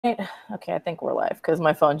Okay, I think we're live because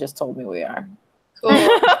my phone just told me we are. Cool.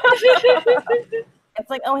 It's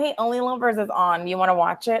like, oh, hey, Only Lovers is on. You want to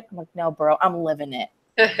watch it? I'm like, no, bro, I'm living it.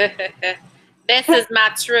 This is my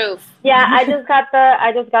truth. Yeah, I just got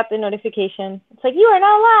the notification. It's like, you are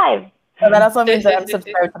now live. So that also means that I'm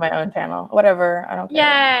subscribed to my own channel. Whatever, I don't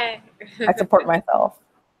care. Yay! I support myself.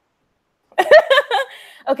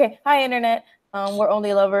 Okay, hi internet. We're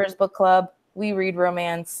Only Lovers Book Club. We read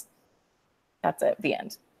romance. That's it. The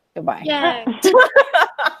end. Goodbye. Yay!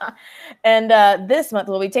 And this month,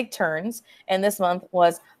 well, we take turns, and this month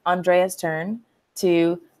was Andrea's turn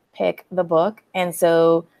to pick the book, and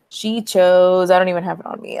so she chose. I don't even have it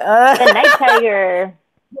on me. The Night Tiger.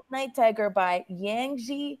 The Night Tiger by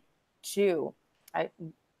Yangsze Choo. I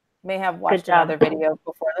may have watched another video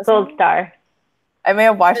before this. Gold star. I may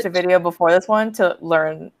have watched a video before this one to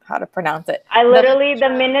learn how to pronounce it. I literally, the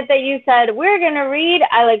minute that you said, we're going to read,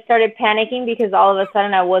 I like started panicking because all of a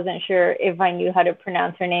sudden I wasn't sure if I knew how to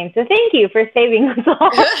pronounce her name. So thank you for saving us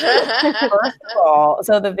all. First of all,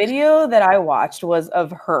 so the video that I watched was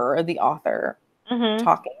of her, the author,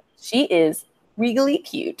 talking. She is regally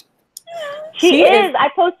cute. She is. I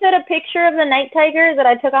posted a picture of the Night Tiger that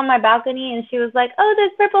I took on my balcony, and she was like, oh,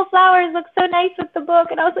 those purple flowers look so nice with the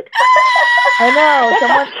book. And I was like,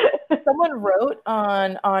 I know. Someone wrote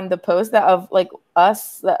on the post that of like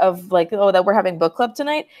us, of like, oh, that we're having book club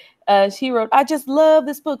tonight. She wrote, I just love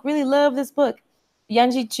this book, really love this book.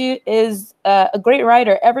 Yangsze Choo is a great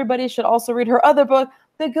writer. Everybody should also read her other book,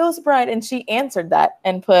 The Ghost Bride. And she answered that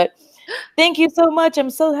and put, thank you so much. I'm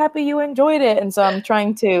so happy you enjoyed it. And so I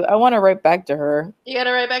want to write back to her. You got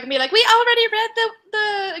to write back and be like, we already read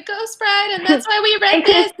the Ghost Bride, and that's why we read and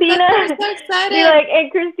this. Christina, we're so excited. Be like, and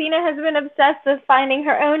Christina has been obsessed with finding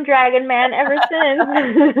her own dragon man ever since.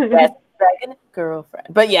 Yes, dragon girlfriend.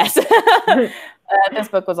 But yes, this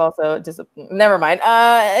book was also just, never mind.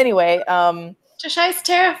 Anyway. Tashay's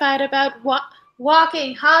terrified about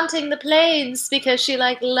walking, haunting the plains because she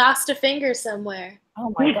like lost a finger somewhere.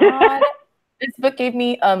 Oh my God. This book gave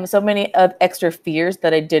me so many extra fears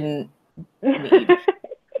that I didn't need.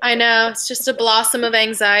 I know, it's just a blossom of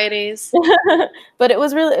anxieties. But it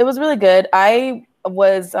was really good. I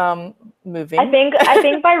was moving. I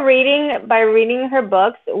think by reading her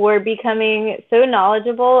books, we're becoming so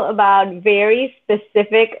knowledgeable about very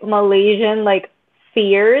specific Malaysian like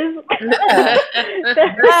fears. Yes.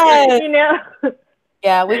 You know.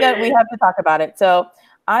 Yeah, we have to talk about it. So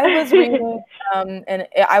I was reading, and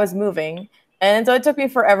I was moving, and so it took me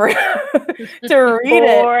forever to read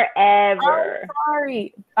it. Forever. I'm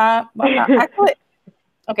sorry. Actually,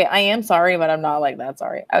 okay, I am sorry, but I'm not like that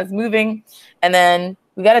sorry. I was moving, and then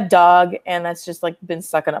we got a dog, and that's just like been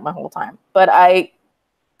sucking up my whole time. But I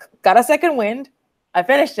got a second wind. I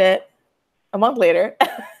finished it a month later.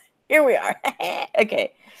 Here we are.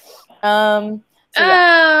 Okay. So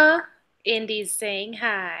yeah. Indy's saying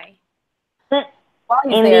hi.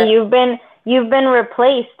 Indy, you've been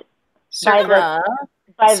replaced by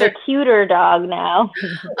the cuter dog now.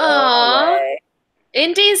 Aww.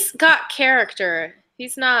 Indy's got character.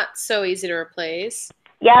 He's not so easy to replace.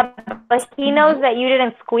 Yeah, but he knows that you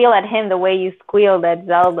didn't squeal at him the way you squealed at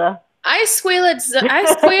Zelda. I squeal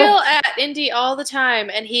at Indy all the time,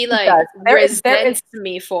 and he like resents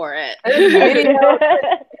me for it. There's video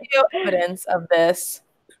evidence of this.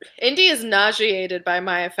 Indy is nauseated by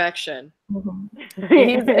my affection.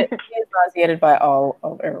 He is nauseated by all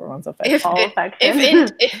of everyone's affection.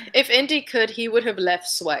 If Indy could, he would have left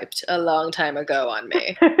swiped a long time ago on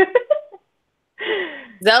me.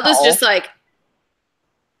 Zelda's just like,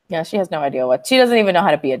 yeah, she has no idea what. She doesn't even know how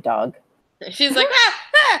to be a dog. She's like,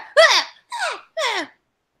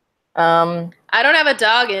 I don't have a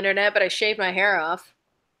dog internet, but I shaved my hair off.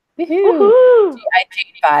 Woohoo!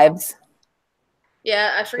 IG vibes.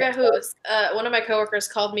 Yeah, I forget who it was. One of my coworkers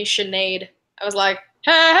called me Sinead. I was like,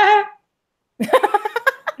 ha.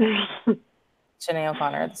 Sinead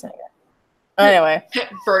O'Connor, the singer. Anyway.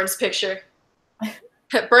 Burns picture.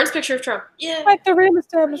 Burns picture of Trump. Yeah. Fight the real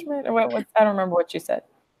establishment. Or what, I don't remember what you said.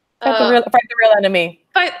 Fight the real enemy.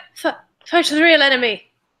 Fight the real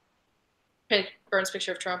enemy. Okay, Burns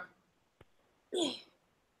picture of Trump.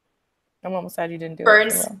 I'm almost sad you didn't do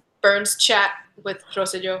it. Burns chat with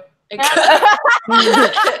Rosselló.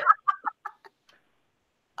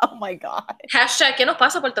 Oh my God. Hashtag ¿Qué nos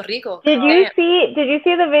pasa Puerto Rico? Did you see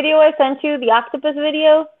the video I sent you, the octopus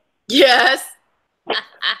video? Yes.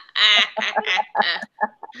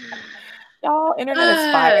 Y'all, internet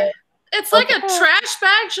is fire. It's like a trash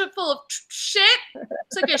bag full of shit.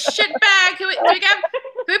 It's like a shit bag. Can we pull up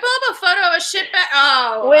a photo of a shit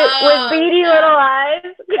bag? With beady little eyes.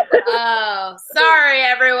 Oh, sorry,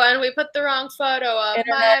 everyone. We put the wrong photo up.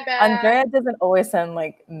 My bad. Andrea doesn't always send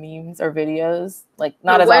like memes or videos. Like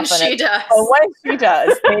not as when often. She does. But when she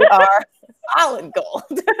does, they are solid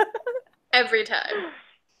gold. Every time.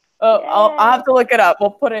 Oh, I'll have to look it up.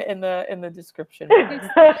 We'll put it in the description.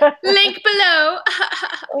 Link below.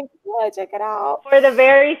 Yeah, check it out. For the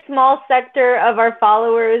very small sector of our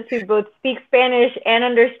followers who both speak Spanish and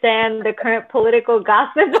understand the current political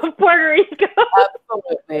gossip of Puerto Rico.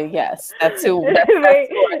 Absolutely, yes. That's who.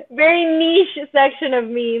 Very niche section of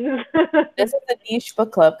memes. This is a niche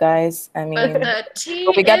book club, guys. I mean, but the tea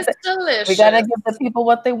is delicious. We gotta give the people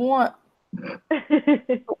what they want. What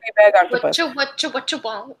you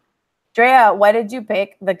want? Drea, why did you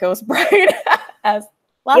pick the Ghost Bride as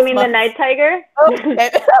last You mean month? the Night Tiger? Okay.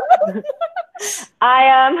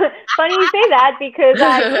 Funny you say that because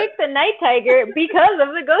I picked the Night Tiger because of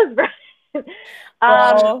the Ghost Bride.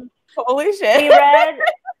 Holy shit.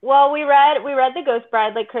 We read the Ghost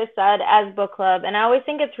Bride, like Kris said, as book club, and I always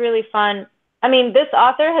think it's really fun. I mean, this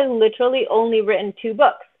author has literally only written 2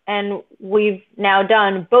 books, and we've now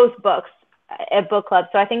done both books at book club,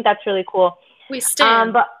 so I think that's really cool. We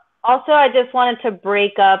stand. But also, I just wanted to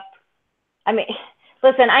break up. I mean,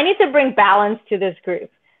 listen, I need to bring balance to this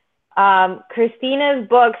group. Christina's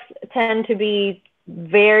books tend to be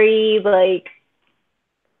very, like,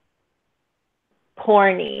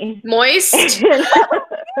 porny. Moist?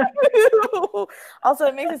 Also,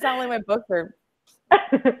 it makes it sound like my books are...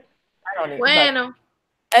 I don't even know.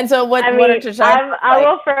 And so what are Tashay? I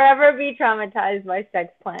will forever be traumatized by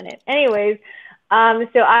Sex Planet. Anyways,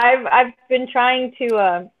 so I've been trying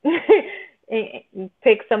to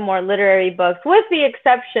pick some more literary books, with the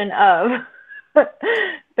exception of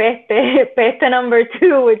Peste number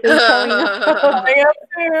 2, which is coming up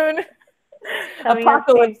soon.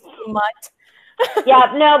 Apocalypse Smut.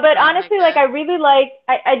 Yeah, no, but honestly, like I really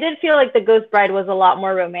I did feel like the Ghost Bride was a lot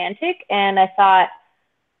more romantic, and I thought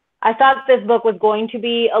this book was going to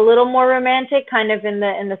be a little more romantic, kind of in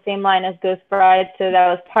the same line as Ghost Bride. So that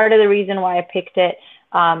was part of the reason why I picked it.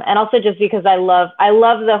 And also just because I love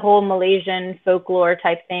the whole Malaysian folklore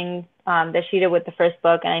type thing that she did with the first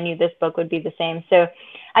book, and I knew this book would be the same. So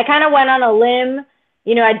I kind of went on a limb.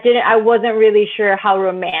 You know, I wasn't really sure how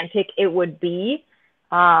romantic it would be.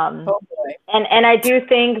 And I do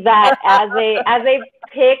think that as a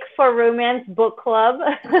pick for romance book club,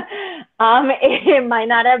 it might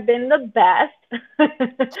not have been the best,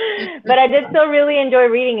 but I did still really enjoy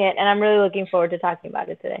reading it, and I'm really looking forward to talking about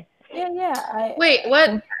it today. Yeah. Wait,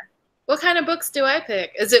 what kind of books do I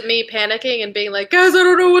pick? Is it me panicking and being like, guys, I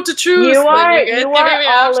don't know what to choose? You are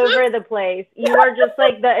all over the place. You are just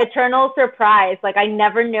like the eternal surprise. Like, I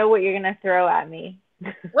never know what you're gonna throw at me.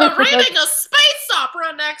 We're reading a space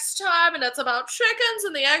opera next time, and it's about chickens,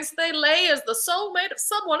 and the eggs they lay is the soulmate of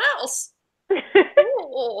someone else.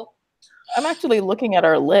 I'm actually looking at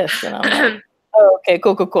our list, and I'm like, oh, okay,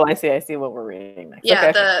 cool. I see what we're reading next. Yeah,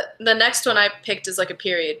 okay. The next one I picked is like a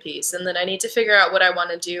period piece, and then I need to figure out what I want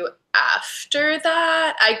to do after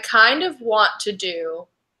that. I kind of want to do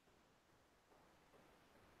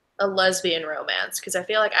a lesbian romance, because I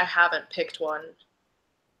feel like I haven't picked one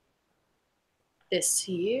this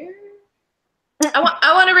year. I want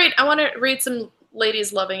to read some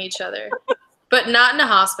ladies loving each other, but not in a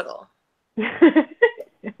hospital.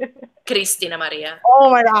 Cristina Maria.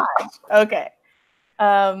 Oh my gosh. Okay.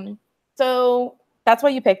 So that's why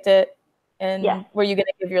you picked it, and were you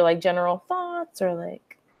gonna give your like general thoughts, or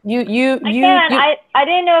like I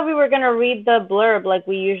didn't know if we were gonna read the blurb like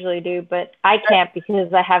we usually do, but I can't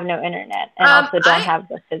because I have no internet and also don't have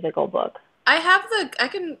the physical book. I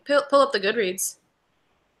can pull up the Goodreads.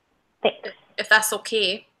 Thanks. If that's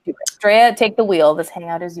okay. Andrea, take the wheel. This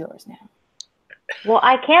hangout is yours now. Well,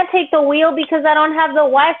 I can't take the wheel because I don't have the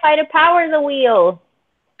Wi-Fi to power the wheel.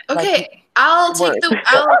 Okay, like, I'll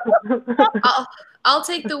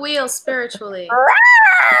take the wheel spiritually.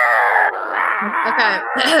 Okay.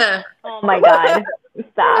 Oh my God!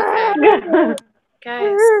 Stop. Okay.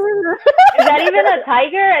 Guys. Is that even a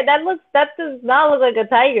tiger? That does not look like a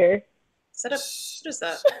tiger. What is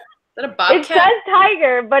that? Is that a bobcat? It says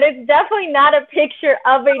tiger, but it's definitely not a picture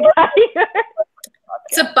of a tiger.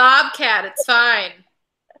 It's a bobcat. It's fine.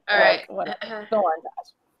 All right. Go on, Josh.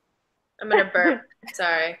 I'm gonna burp.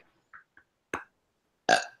 Sorry.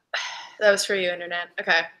 That was for you, Internet.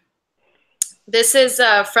 Okay. This is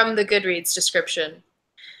from the Goodreads description.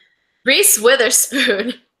 Reese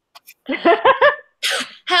Witherspoon.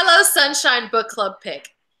 Hello, Sunshine Book Club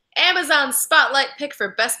pick. Amazon Spotlight pick for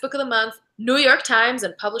Best Book of the Month, New York Times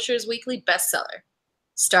and Publishers Weekly bestseller.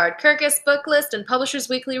 Starred Kirkus book list and Publishers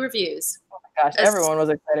Weekly reviews. Oh my gosh, everyone was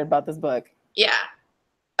excited about this book. Yeah.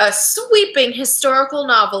 A sweeping historical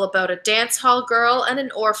novel about a dance hall girl and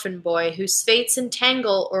an orphan boy whose fates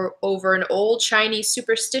entangle over an old Chinese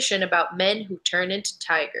superstition about men who turn into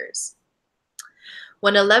tigers.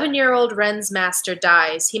 When 11-year-old Ren's master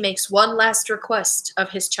dies, he makes one last request of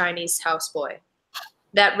his Chinese houseboy.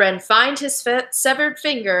 That Ren find his severed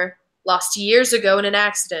finger, lost years ago in an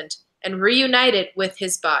accident, and reunite it with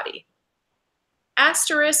his body.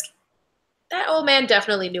 Asterisk, that old man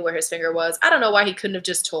definitely knew where his finger was. I don't know why he couldn't have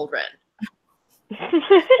just told Ren.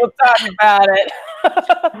 We'll talk about it.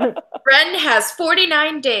 Ren has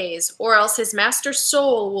 49 days, or else his master's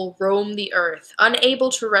soul will roam the earth,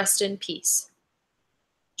 unable to rest in peace.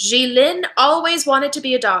 Jilin always wanted to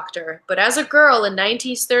be a doctor, but as a girl in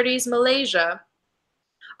 1930s Malaysia,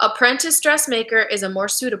 apprentice dressmaker is a more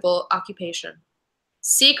suitable occupation.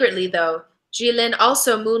 Secretly, though, Jilin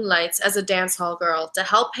also moonlights as a dance hall girl to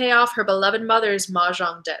help pay off her beloved mother's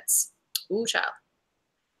mahjong debts. Ooh, child.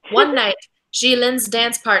 One night, Jilin's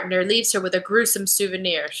dance partner leaves her with a gruesome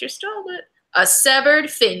souvenir. She stole it. A severed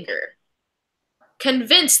finger.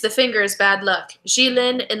 Convinced the finger is bad luck,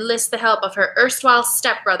 Jilin enlists the help of her erstwhile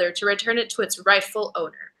stepbrother to return it to its rightful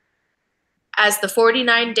owner. As the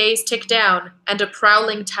 49 days tick down and a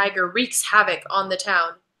prowling tiger wreaks havoc on the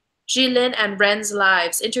town, Jilin and Ren's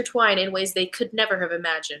lives intertwine in ways they could never have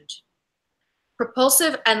imagined.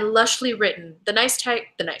 Propulsive and lushly written, The Night Tiger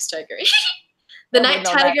The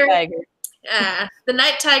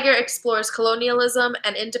Night Tiger explores colonialism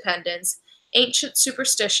and independence, ancient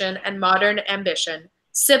superstition and modern ambition,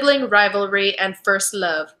 sibling rivalry and first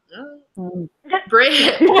love. Did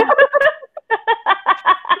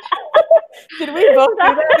we both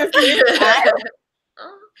do that?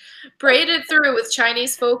 Braided through with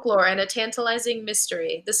Chinese folklore and a tantalizing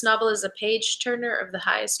mystery, this novel is a page-turner of the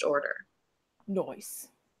highest order. Nice.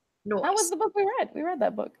 Nice. That was the book we read. We read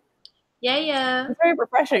that book. Yeah. It's very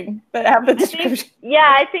refreshing to have the description.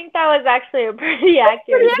 I think that was actually a pretty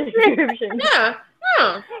accurate description.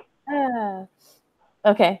 Yeah.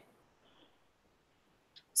 Okay.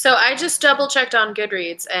 So I just double-checked on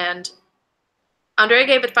Goodreads, and Andrea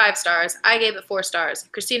gave it 5 stars. I gave it 4 stars.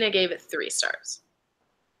 Christina gave it 3 stars.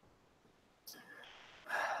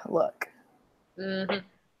 Look. Mm-hmm.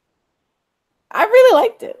 I really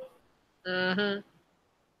liked it. Mm-hmm.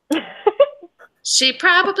 She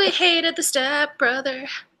probably hated the stepbrother.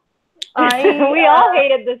 We all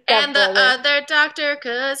hated the stepbrother. And the other doctor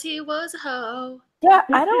because he was a hoe. Yeah,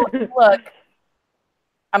 I don't... Look.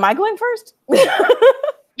 Am I going first?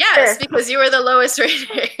 Yes, because you were the lowest rated.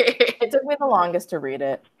 It took me the longest to read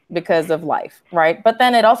it because of life, right? But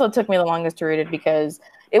then it also took me the longest to read it because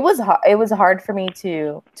it was hard for me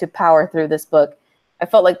to power through this book. I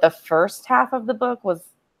felt like the first half of the book was...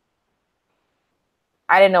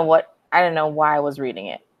 I didn't know why I was reading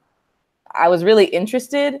it. I was really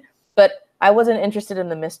interested, but I wasn't interested in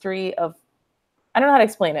the mystery of... I don't know how to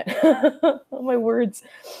explain it. Oh, my words.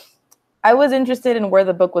 I was interested in where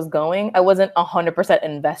the book was going. I wasn't 100%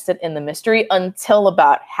 invested in the mystery until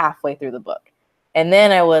about halfway through the book. And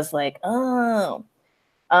then I was like, oh.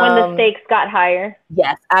 When the stakes got higher.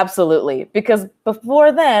 Yes, absolutely. Because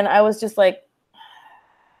before then, I was just like,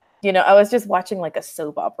 I was just watching like a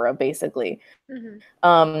soap opera, basically.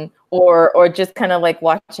 Mm-hmm. Or just kind of like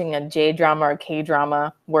watching a J-drama or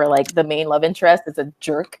K-drama where like the main love interest is a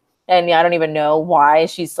jerk. And I don't even know why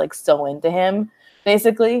she's like so into him,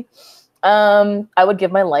 basically. I would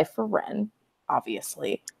give my life for Ren,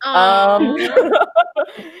 obviously.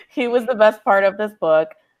 He was the best part of this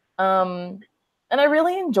book. And I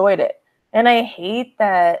really enjoyed it. And I hate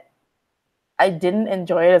that I didn't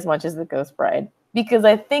enjoy it as much as The Ghost Bride, because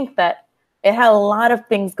I think that it had a lot of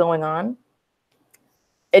things going on.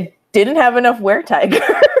 It didn't have enough were-tigers.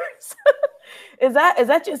 Is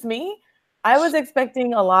that just me? I was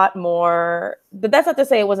expecting a lot more, but that's not to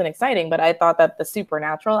say it wasn't exciting, but I thought that the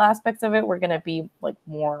supernatural aspects of it were going to be like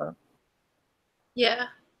more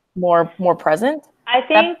present. I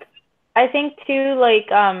think too, like,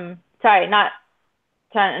 sorry, not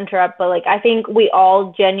trying to interrupt, but like, I think we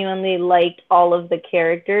all genuinely liked all of the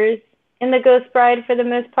characters in The Ghost Bride for the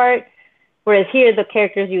most part, whereas here the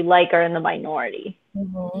characters you like are in the minority.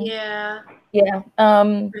 Mm-hmm. Yeah.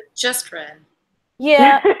 Just Ren.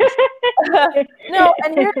 Yeah. No,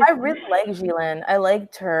 and here I really like Jilin. I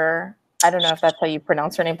liked her. I don't know if that's how you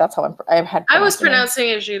pronounce her name. That's how I was pronouncing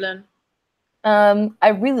it Jilin. I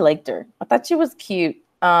really liked her. I thought she was cute.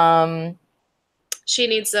 She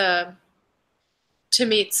needs a to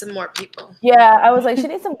meet some more people. Yeah, I was like,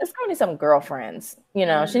 this girl needs some girlfriends. You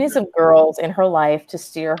know, she needs some girls in her life to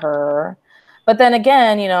steer her. But then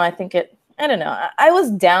again, you know, I don't know. I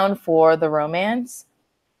was down for the romance,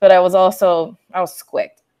 but I was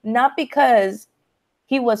squicked. Not because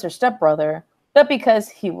he was her stepbrother, but because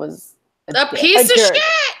he was a piece of shit.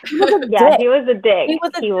 He was a dick. He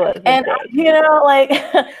was a and dick. You know, like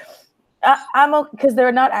I'm because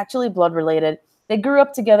they're not actually blood related. They grew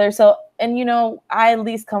up together. So, and you know, I at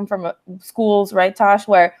least come from schools, right, Tosh,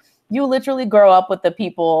 where you literally grow up with the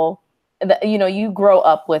people that, you know, you grow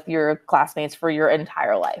up with your classmates for your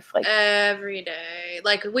entire life. Like every day.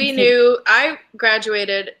 Like I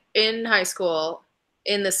graduated in high school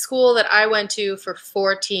in the school that I went to for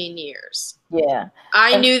 14 years. Yeah.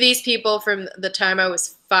 I knew these people from the time I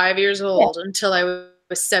was 5 years old until I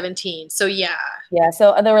was 17. So yeah. Yeah.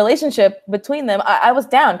 So the relationship between them, I was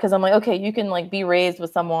down because I'm like, okay, you can like be raised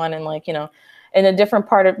with someone and like, you know, in a different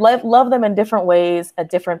part of life, love them in different ways at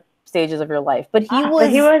different stages of your life. But he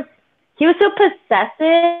was so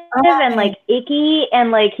possessive and like icky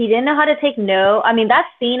and like he didn't know how to take no. I mean, that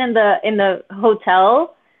scene in the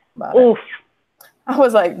hotel. Oof. I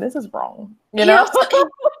was like, this is wrong. You know?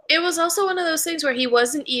 It was also one of those things where he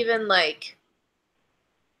wasn't even like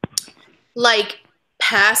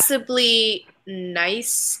passively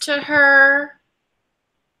nice to her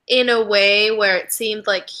in a way where it seemed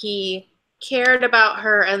like he cared about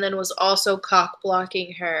her and then was also cock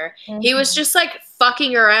blocking her. Mm-hmm. He was just like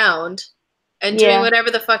fucking around and doing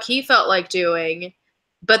whatever the fuck he felt like doing,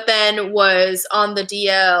 but then was on the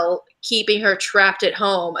DL keeping her trapped at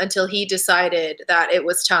home until he decided that it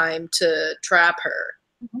was time to trap her.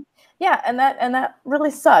 Mm-hmm. Yeah, and that really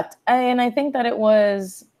sucked. And I think that it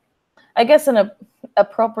was, I guess, an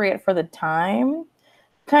appropriate for the time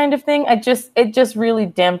kind of thing. It just really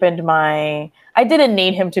dampened I didn't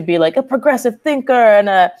need him to be like a progressive thinker and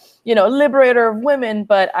a, you know, liberator of women,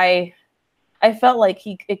 but I felt like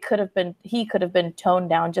he could have been toned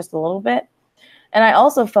down just a little bit. And I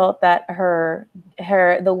also felt that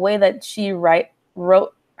the way that she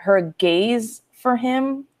wrote her gaze for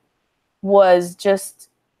him was just,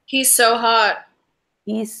 he's so hot.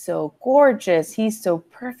 He's so gorgeous. He's so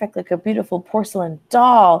perfect, like a beautiful porcelain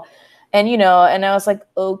doll. And, you know, and I was like,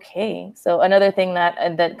 okay. So another thing that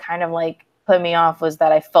kind of like put me off was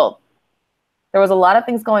that I felt there was a lot of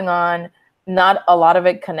things going on. Not a lot of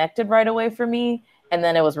it connected right away for me. And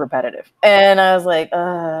then it was repetitive. And I was like,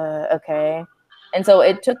 okay. And so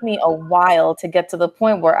it took me a while to get to the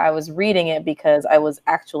point where I was reading it because I was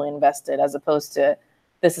actually invested as opposed to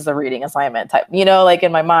this is a reading assignment type, you know, like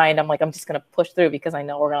in my mind, I'm like, I'm just going to push through because I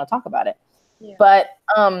know we're going to talk about it. Yeah. But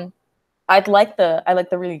I like the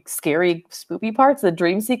really scary, spoopy parts, the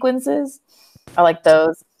dream sequences. I like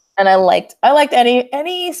those. And I liked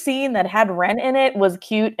any scene that had Ren in it was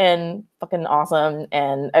cute and fucking awesome.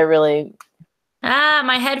 And I really.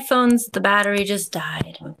 My headphones, the battery just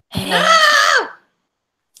died. No!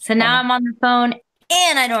 So now I'm on the phone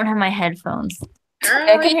and I don't have my headphones.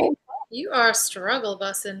 Girl, you are struggle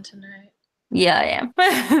bussing tonight. Yeah, I am.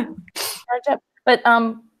 But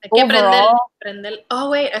overall, oh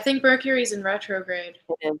wait, I think Mercury's in retrograde.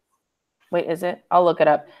 It is. Wait, is it? I'll look it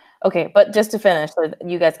up. Okay, but just to finish, so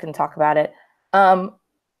you guys can talk about it.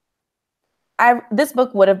 This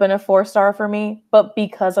book would have been a 4-star for me, but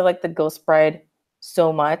because I like the Ghost Bride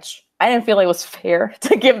so much, I didn't feel like it was fair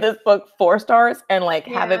to give this book 4 stars and like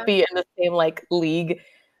have it be in the same like league,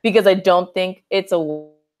 because I don't think it's a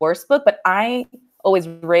worse book, but I always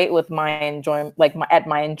rate with my enjoyment, like at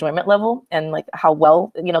my enjoyment level and like how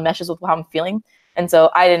well, you know, meshes with how I'm feeling. And so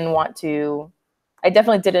I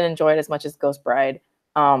definitely didn't enjoy it as much as Ghost Bride.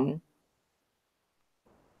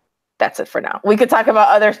 That's it for now. We could talk about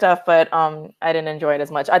other stuff, but I didn't enjoy it as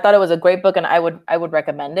much. I thought it was a great book and I would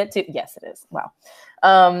recommend it to, yes, it is. Wow.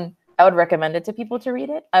 I would recommend it to people to read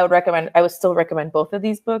it. I would still recommend both of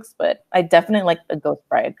these books, but I definitely like The Ghost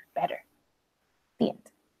Bride better. The end.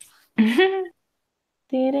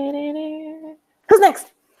 Who's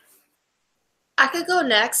next? I could go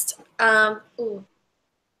next. Ooh.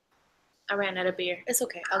 I ran out of beer. It's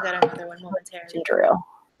okay. I'll get another one momentarily. Ginger ale.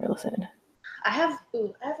 You're listening. I have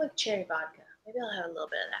like cherry vodka. Maybe I'll have a little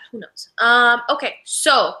bit of that. Who knows? Okay,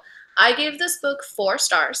 so I gave this book 4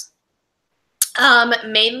 stars.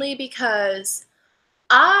 Mainly because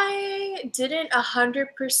I didn't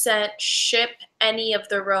 100% ship any of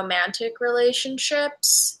the romantic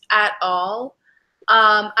relationships at all.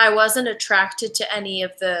 I wasn't attracted to any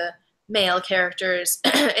of the male characters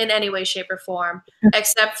in any way, shape, or form,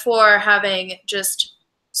 except for having just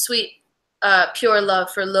sweet, pure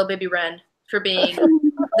love for Lil Baby Ren for being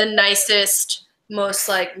the nicest, most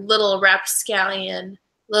like little rapscallion,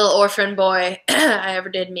 little orphan boy I ever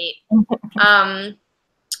did meet.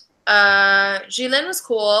 Jilin was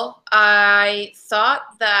cool. I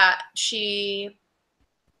thought that she.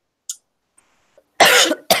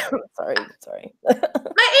 Sorry.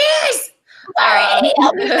 My ears.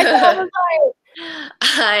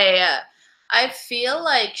 I feel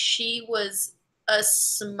like she was a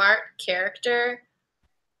smart character,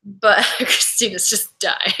 but Christina's just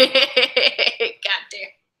dying. God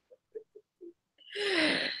damn.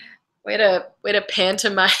 Way to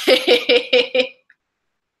pantomime.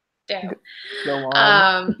 Damn. Go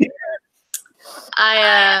on.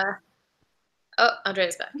 Oh,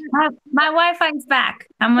 Andrea's back. My Wi-Fi's back.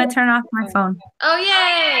 I'm gonna turn off my phone. Oh,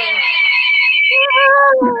 yay!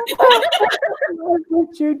 Why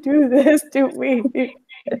would you do this to me?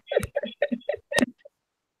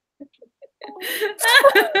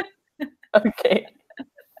 Okay.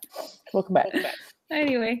 Welcome back.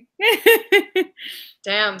 Anyway.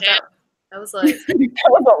 Damn, that was like That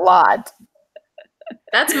was a lot.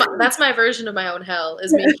 that's my version of my own hell,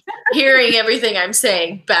 is me hearing everything I'm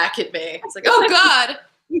saying back at me. It's like, oh God,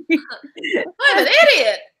 I'm an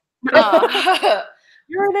idiot. Oh.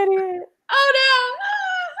 You're an idiot. Oh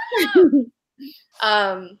no. What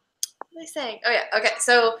am I saying? Oh yeah, okay.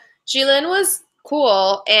 So Jilin was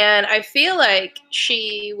cool, and I feel like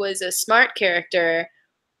she was a smart character,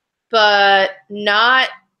 but not.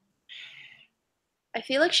 I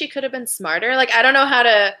feel like she could have been smarter. Like, I don't know how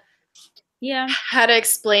to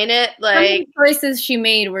explain it. Like, some of the choices she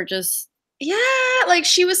made were just like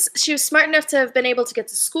she was smart enough to have been able to get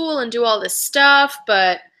to school and do all this stuff,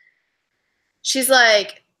 but she's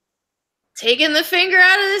like taking the finger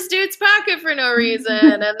out of this dude's pocket for no reason,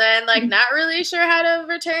 and then like not really sure how to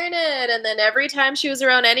return it, and then every time she was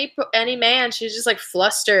around any man, she was just like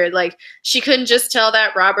flustered. Like, she couldn't just tell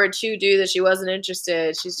that Robert Choo dude that she wasn't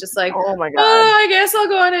interested. She's just like, oh my God, I guess I'll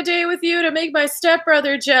go on a date with you to make my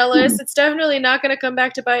stepbrother jealous. It's definitely not going to come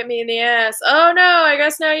back to bite me in the ass. Oh no, I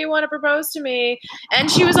guess now you want to propose to me. And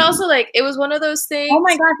she was also like, it was one of those things. Oh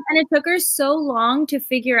my gosh, and it took her so long to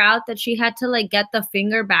figure out that she had to like get the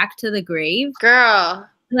finger back to the grave. Girl,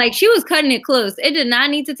 like, she was cutting it close. It did not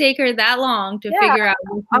need to take her that long to figure out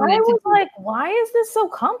what she wanted I was to like, why is this so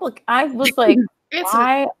complicated? I was like,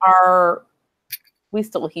 why are we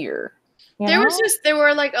still here? You know? There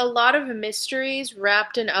were like a lot of mysteries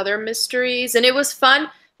wrapped in other mysteries, and it was fun.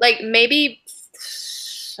 Like, maybe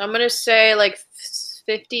I'm gonna say like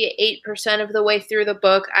 58% of the way through the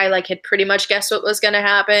book, I like had pretty much guessed what was gonna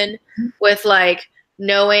happen, with like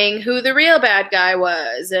knowing who the real bad guy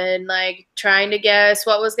was, and like trying to guess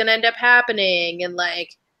what was going to end up happening, and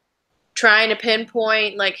like trying to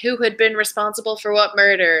pinpoint like who had been responsible for what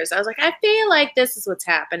murders. I was like, I feel like this is what's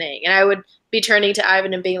happening. And I would be turning to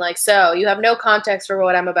Ivan and being like, so you have no context for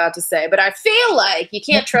what I'm about to say, but I feel like you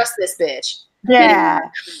can't trust this bitch. Yeah.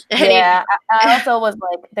 Yeah. I also was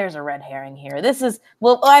like, there's a red herring here. This is,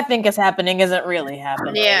 well, I think is happening isn't really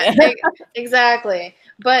happening. Yeah, exactly.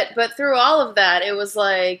 But through all of that, it was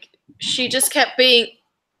like she just kept being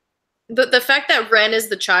the fact that Ren is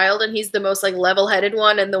the child and he's the most like level-headed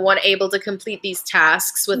one and the one able to complete these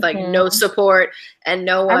tasks with like no support and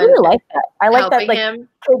no one. I really like that. I like that like him.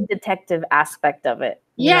 kid detective aspect of it.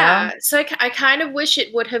 Yeah. Know? So I kind of wish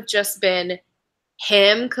it would have just been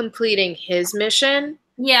him completing his mission.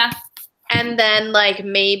 Yeah. And then like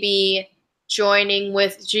maybe joining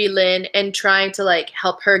with Jilin and trying to like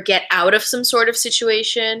help her get out of some sort of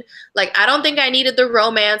situation. Like, I don't think I needed the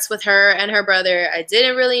romance with her and her brother. I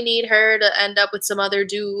didn't really need her to end up with some other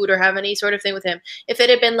dude or have any sort of thing with him. If it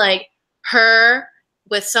had been like her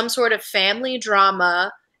with some sort of family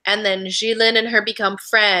drama, and then Jilin and her become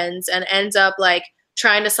friends and ends up like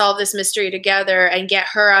trying to solve this mystery together and get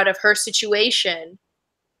her out of her situation.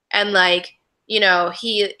 And like, you know,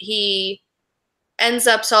 he ends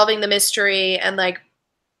up solving the mystery, and like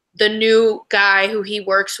the new guy who he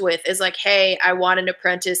works with is like, hey, I want an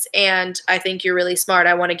apprentice and I think you're really smart.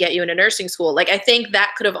 I want to get you into nursing school. Like, I think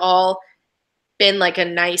that could have all been like a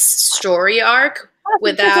nice story arc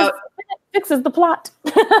without fixes the plot.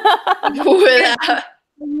 without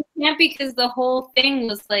You can't, because the whole thing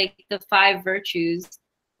was like the 5 virtues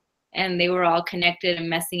and they were all connected and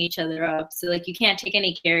messing each other up. So like you can't take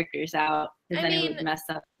any characters out, because then it would mess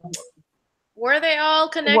up. Were they all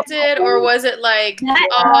connected, or was it like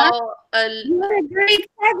all You had a great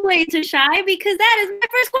segue, Tashay, because that is my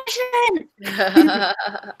first question.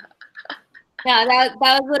 Yeah, that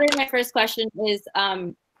was literally my first question, is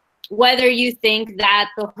whether you think that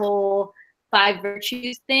the whole 5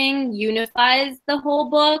 virtues thing unifies the whole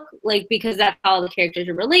book, like, because that's how the characters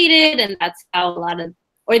are related and that's how a lot of,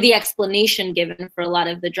 or the explanation given for a lot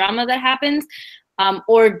of the drama that happens?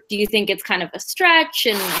 Or do you think it's kind of a stretch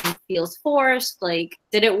and feels forced? Like,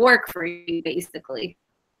 did it work for you, basically?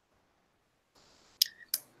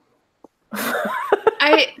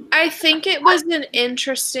 I think it was an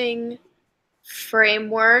interesting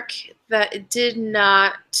framework that did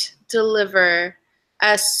not deliver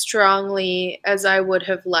as strongly as I would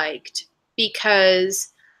have liked,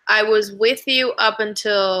 because I was with you up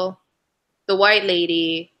until the white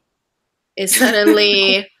lady is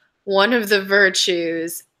suddenly one of the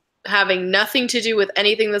virtues, having nothing to do with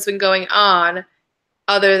anything that's been going on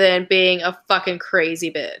other than being a fucking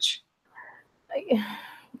crazy bitch.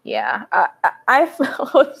 Yeah, I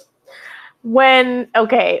felt when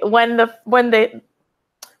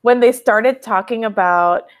they started talking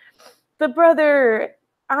about the brother,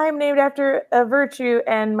 I'm named after a virtue,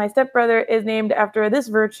 and my stepbrother is named after this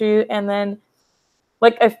virtue, and then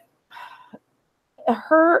like I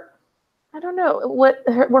don't know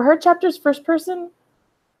were her chapters first person.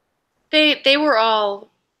 They were all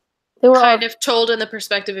kind of told in the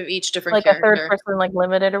perspective of each different like character. A third person, like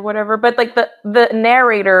limited or whatever. But like the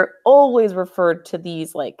narrator always referred to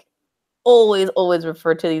these always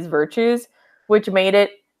referred to these virtues, which made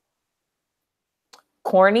it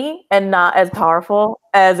corny and not as powerful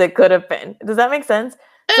as it could have been. Does that make sense?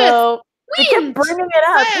 So they kept bringing it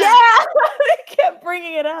up. Yeah, they kept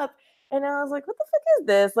bringing it up, and I was like, "What the fuck is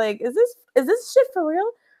this? Like, is this shit for real?"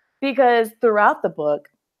 Because throughout the book,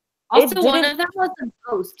 also one of them was a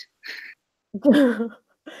ghost.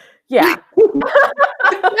 Yeah.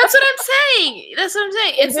 That's what I'm saying.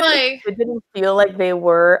 It's like it didn't feel like they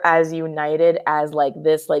were as united as like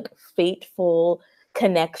this like fateful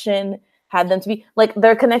connection had them to be. Like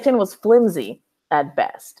their connection was flimsy at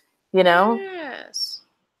best, you know? Yes.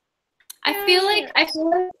 I feel like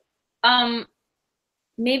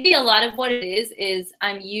maybe a lot of what it is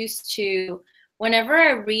I'm used to whenever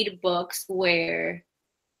I read books where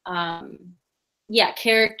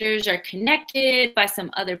characters are connected by some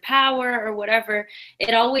other power or whatever,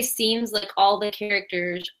 it always seems like all the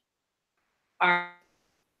characters are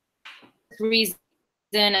reason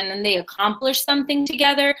and then they accomplish something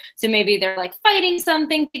together. So maybe they're like fighting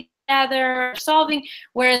something together or solving,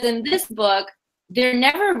 whereas in this book, they're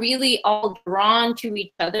never really all drawn to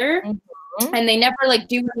each other. Mm-hmm. And they never like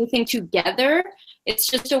do anything together. It's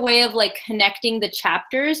just a way of like connecting the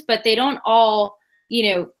chapters, but they don't all,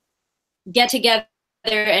 get together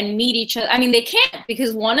and meet each other. I mean, they can't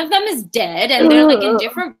because one of them is dead and they're like in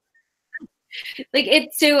different, like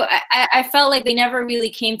it's so I felt like they never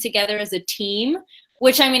really came together as a team,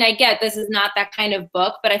 which I mean, I get this is not that kind of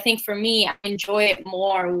book, but I think for me, I enjoy it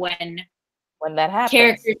more when that happens.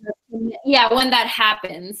 Characters, when that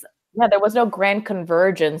happens. Yeah, there was no grand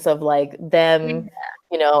convergence of like them,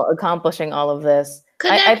 accomplishing all of this.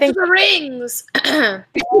 I think the rings.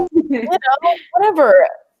 Whatever.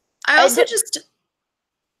 I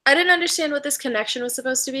didn't understand what this connection was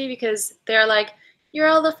supposed to be, because they're like, you're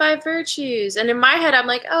all the 5 virtues. And in my head, I'm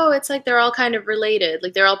like, oh, it's like they're all kind of related.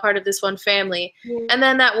 Like they're all part of this one family. Mm-hmm. And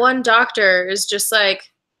then that one doctor is just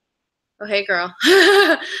like, oh, hey, girl.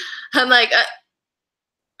 I'm like,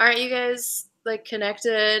 aren't you guys like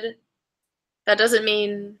connected? That doesn't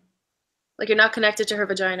mean like you're not connected to her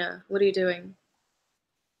vagina. What are you doing?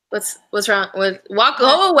 What's wrong with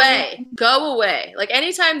go away. Like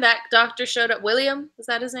anytime that doctor showed up, William, is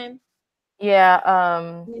that his name?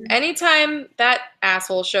 Yeah. Anytime that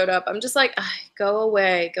asshole showed up, I'm just like, go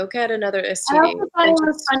away, go get another STD. I also thought it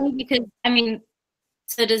was funny because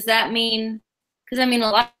so does that mean? Because a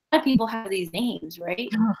lot of people have these names, right?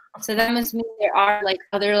 So that must mean there are like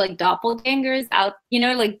other like doppelgangers out,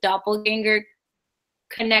 like doppelganger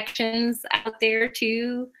connections out there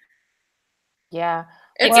too. Yeah.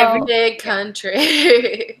 It's a big country.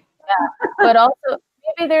 Yeah, but also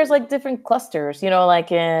maybe there's like different clusters,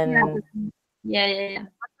 like in yeah.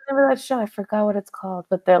 What's the name of that show? I forgot what it's called,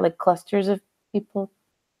 but they're like clusters of people.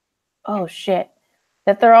 Oh shit,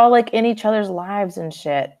 that they're all like in each other's lives and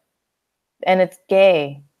shit, and it's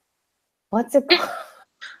gay. What's it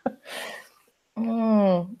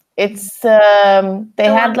called? It's they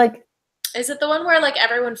had like. Is it the one where like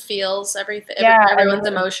everyone feels everything, everyone's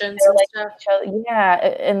emotions and stuff? Yeah,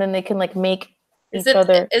 and then they can like make each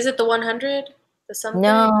other. Is it the 100? The something?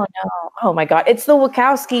 No. Oh my god, it's the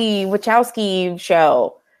Wachowski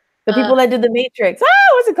show. The people that did the Matrix.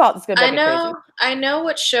 What's it called? It's good. I know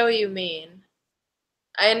what show you mean.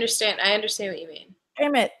 I understand what you mean.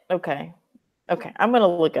 Damn it. Okay, I'm gonna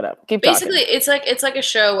look it up. Basically, talking. It's like a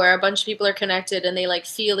show where a bunch of people are connected and they like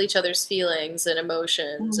feel each other's feelings and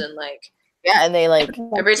emotions and like. Yeah, and they like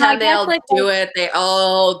every time they all do it, they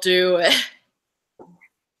all do it.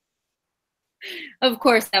 Of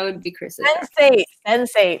course, that would be Kris's.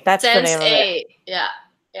 Sensei. That's the name of it. Yeah.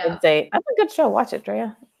 Sensei. That's a good show. Watch it,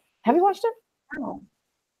 Drea. Have you watched it? No.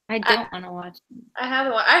 I don't want to watch it. I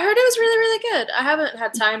haven't. I heard it was really, really good. I haven't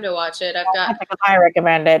had time to watch it. I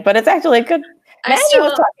recommend it, but it's actually good. Mandy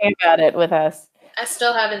was talking about it with us. I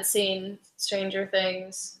still haven't seen Stranger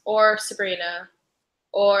Things or Sabrina,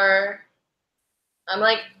 or I'm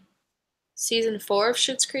like season 4 of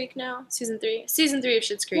Schitt's Creek now. Season 3 of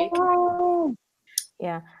Schitt's Creek.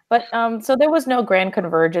 Yeah, but so there was no grand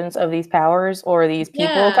convergence of these powers or these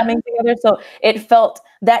people coming together. So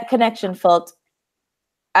that connection felt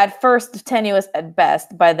at first tenuous at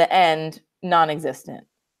best. By the end, non-existent.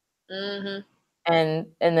 Mm-hmm. And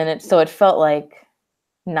then it felt like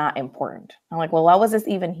not important. I'm like, well, why was this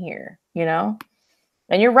even here? You know?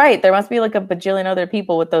 And you're right. There must be like a bajillion other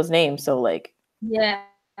people with those names. So like, yeah.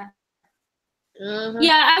 Mm-hmm.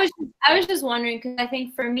 Yeah, I was just wondering, because I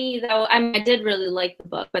think for me though, I did really like the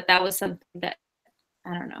book, but that was something that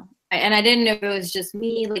I don't know, and I didn't know if it was just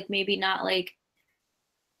me, like maybe not like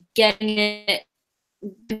getting it.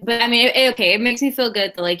 But I mean, it makes me feel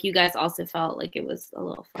good that like you guys also felt like it was a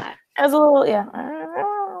little flat. It was a little, yeah.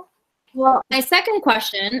 Well, my second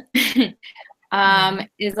question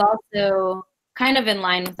is also kind of in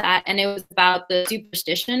line with that, and it was about the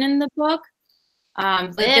superstition in the book.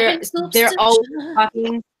 They're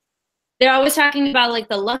always talking about like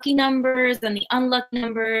the lucky numbers and the unlucky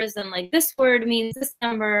numbers, and like this word means this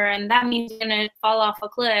number, and that means you're gonna fall off a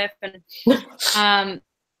cliff. And no,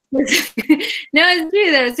 it's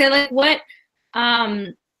true though. So like, what?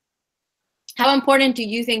 How important do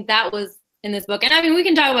you think that was in this book? And I mean, we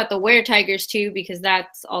can talk about the were-tigers too, because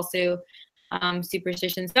that's also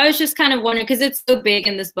superstition. So I was just kind of wondering, because it's so big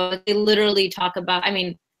in this book. They literally talk about, I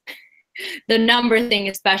mean, the number thing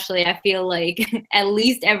especially, I feel like at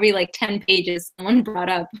least every like 10 pages someone brought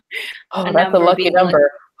up. That's a lucky number.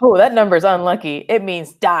 Like, oh, that number's unlucky. It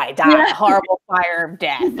means die, horrible fire,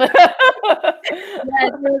 death. It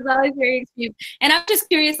was always very extreme. And I'm just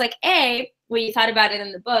curious, like, A, what you thought about it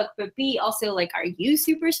in the book, but B, also, like, are you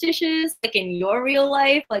superstitious, like, in your real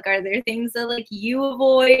life? Like, are there things that, like, you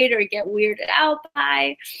avoid or get weirded out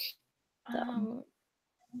by?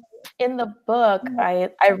 In the book, I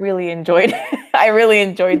really enjoyed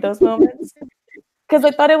those moments, because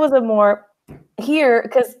I thought it was a more here,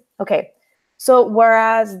 because so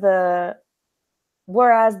whereas the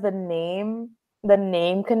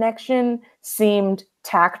name connection seemed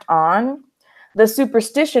tacked on, the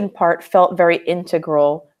superstition part felt very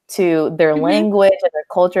integral to their language and their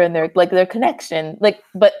culture and their connection,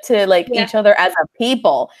 but to each other as a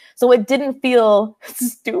people. So it didn't feel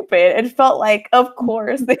stupid. It felt like, of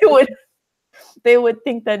course, they would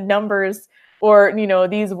think that numbers or,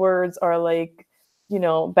 these words are like,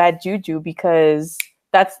 bad juju, because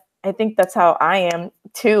I think that's how I am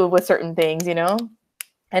too with certain things, and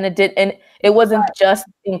it wasn't just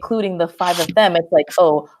including the 5 of them. It's like,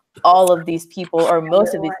 oh, all of these people or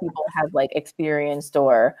most of these people have like experienced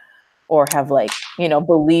or have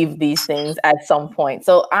believed these things at some point.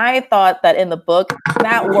 So I thought that in the book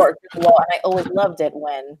that worked well, and I always loved it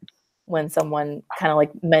when someone kind of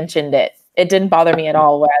like mentioned it. It didn't bother me at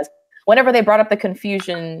all. Whereas whenever they brought up the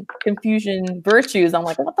confusion virtues, I'm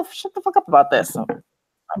like, shut the fuck up about this. So,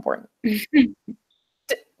 important.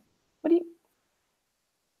 What do you?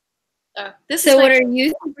 What are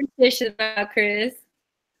you superstitious about, Kris?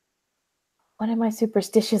 What am I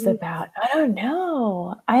superstitious about? I don't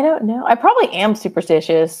know. I probably am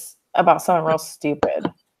superstitious about something real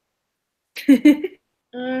stupid.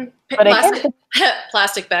 But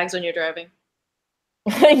plastic bags when you're driving.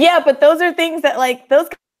 Yeah, but those are things that those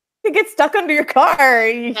could get stuck under your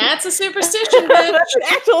car. That's a superstition, bitch. That's an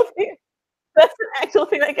actual thing. That's an actual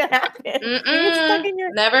thing that can happen.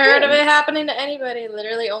 Never heard of it happening to anybody.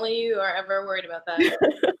 Literally, only you are ever worried about that.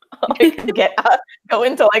 Go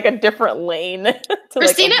into a different lane.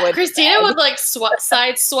 Christina would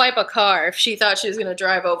side swipe a car if she thought she was going to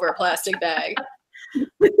drive over a plastic bag.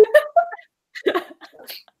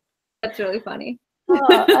 That's really funny.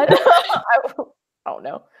 I don't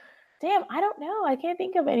know. Damn, I don't know. I can't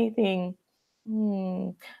think of anything.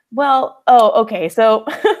 Well, okay. So,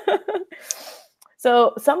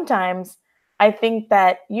 so sometimes I think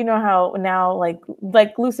that how now like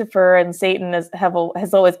Lucifer and Satan has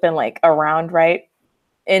always been around, right,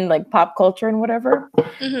 in pop culture and whatever.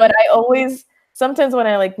 Mm-hmm. But I always sometimes when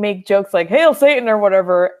I make jokes like "Hail Satan" or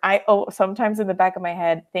whatever, I sometimes in the back of my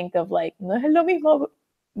head think of no es lo mismo,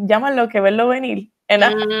 llámalo que verlo venir, and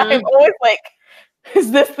I'm always like,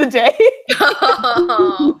 is this the day?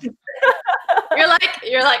 Oh. You're like,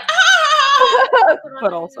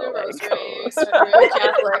 But also like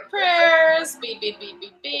Catholic prayers. Beep beep beep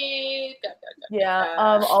beep beep. Yeah.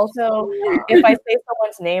 Also, if I say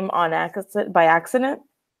someone's name by accident,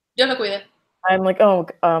 Dios lo cuide. I'm like, oh,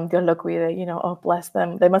 Dios lo cuide. You know, oh, bless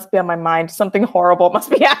them. They must be on my mind. Something horrible must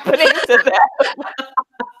be happening to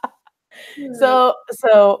them. So,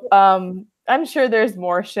 I'm sure there's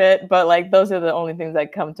more shit, but like those are the only things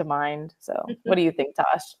that come to mind. So, what do you think,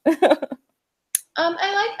 Tosh?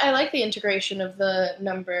 I like the integration of the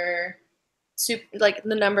number, like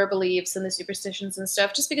the number beliefs and the superstitions and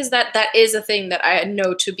stuff, just because that is a thing that I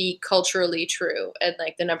know to be culturally true, and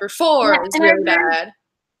like the number 4 is really bad.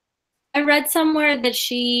 I read somewhere that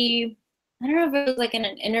I don't know if it was like in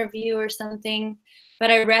an interview or something,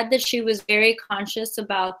 but I read that she was very conscious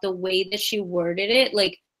about the way that she worded it.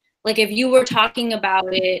 Like if you were talking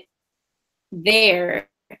about it there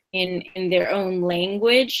in their own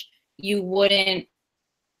language, you wouldn't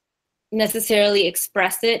necessarily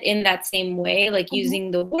express it in that same way, like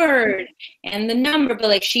using the word and the number, but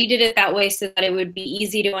like she did it that way so that it would be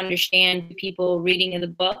easy to understand to people reading in the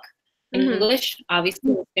book in English,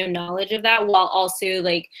 obviously with no knowledge of that, while also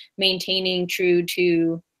like maintaining true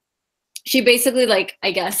to, she basically like,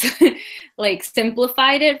 I guess, like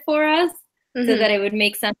simplified it for us so that it would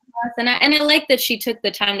make sense to us. And I like that she took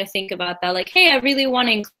the time to think about that, like, hey, I really want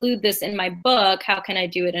to include this in my book. How can I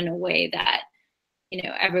do it in a way that, you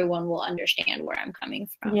know, everyone will understand where I'm coming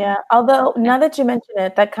from? Yeah, although now that you mention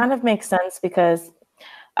it, that kind of makes sense, because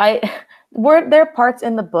were there parts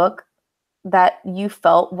in the book that you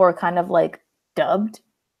felt were kind of like dubbed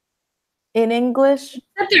in English?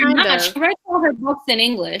 They're not. She writes all her books in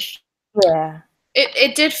English. Yeah.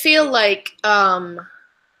 It did feel like there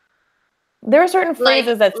are certain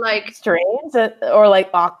phrases that's like strange or like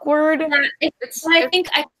awkward. Yeah, I think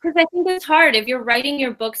it's hard if you're writing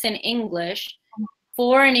your books in English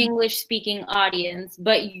for an English-speaking audience,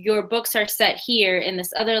 but your books are set here in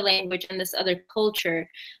this other language and this other culture.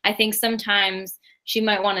 I think sometimes she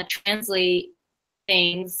might want to translate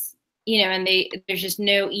things, you know, and there's just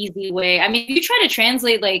no easy way. I mean, if you try to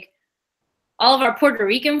translate like all of our Puerto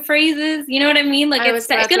Rican phrases, you know what I mean? Like it's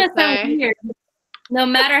gonna sound weird. No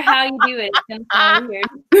matter how you do it, it's gonna sound weird.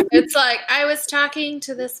 It's like, I was talking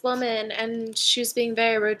to this woman and she was being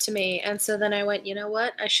very rude to me, and so then I went, you know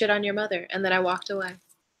what? I shit on your mother, and then I walked away.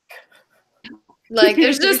 Like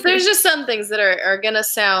there's just some things that are gonna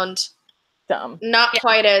sound dumb, not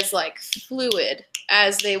quite as like fluid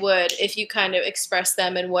as they would if you kind of express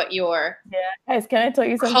them in what you're guys, can I tell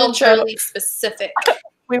you something culturally specific?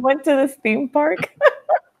 We went to this theme park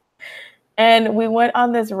and we went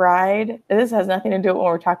on this ride. This has nothing to do with what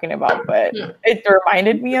we're talking about, but it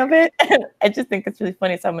reminded me of it. And I just think it's really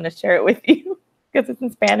funny, so I'm going to share it with you because it's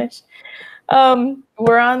in Spanish.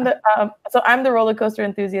 We're on the so I'm the roller coaster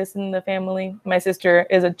enthusiast in the family. My sister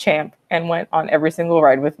is a champ and went on every single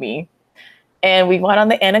ride with me. And we went on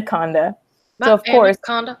the Anaconda. So of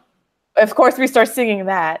course we start singing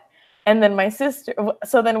that. And then my sister,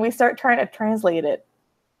 so then we start trying to translate it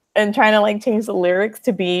and trying to like change the lyrics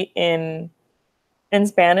to be in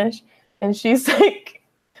Spanish. And she's like,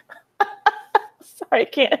 sorry, I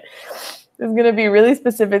can't. It's going to be really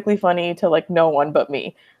specifically funny to like no one but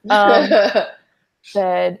me.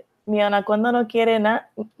 Said, mi anaconda no quiere nada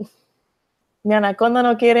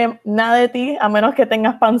de ti a menos que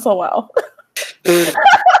tengas pan sobao.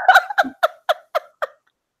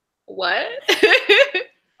 What?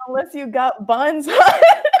 Unless you got buns.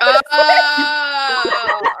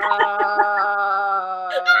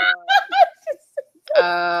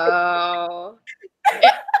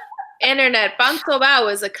 Internet, pan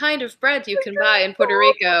sobao is a kind of bread you can buy in Puerto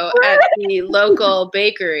Rico at the local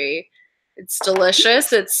bakery. It's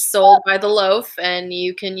delicious. It's sold by the loaf, and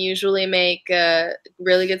you can usually make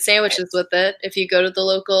really good sandwiches with it. If you go to the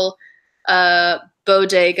local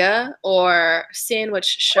bodega or sandwich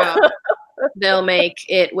shop, they'll make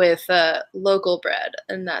it with local bread,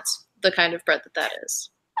 and that's the kind of bread that is.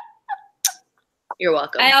 You're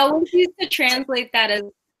welcome. I always used to translate that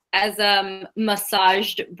as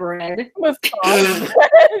massaged bread.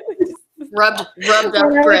 rubbed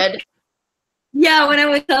up bread. Yeah, when I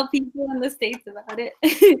would tell people in the States about it.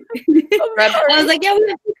 I was like, yeah, we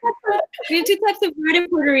have two types of bread in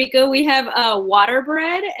Puerto Rico. We have water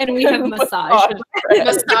bread and we have massaged bread.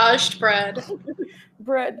 Massaged bread.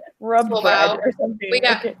 Rubbed bread or something. We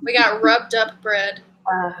got rubbed up bread.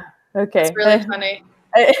 Okay. It's really funny.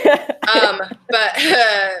 But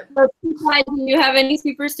do you have any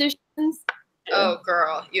superstitions? Oh,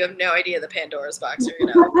 girl, you have no idea the Pandora's box are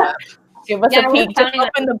gonna open up. Give us a peek. Just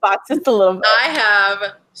open the box just a little bit. I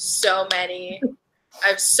have so many. I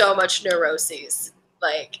have so much neuroses.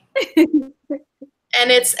 Like,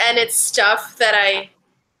 And it's stuff that I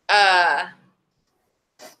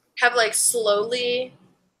have like slowly,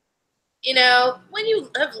 you know, when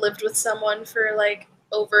you have lived with someone for like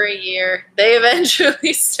over a year, they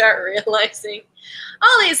eventually start realizing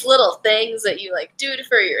all these little things that you like do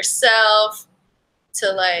for yourself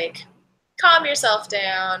to like calm yourself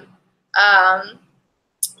down.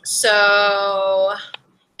 So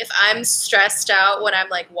if I'm stressed out when I'm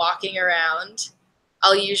like walking around,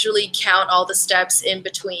 I'll usually count all the steps in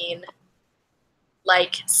between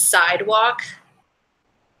like sidewalk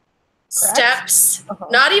steps,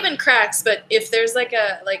 not even cracks, but if there's like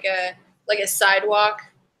a sidewalk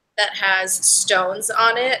that has stones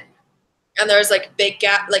on it and there's like big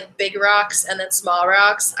rocks and then small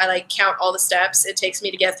rocks, I like count all the steps it takes me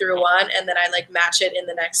to get through one, and then I like match it in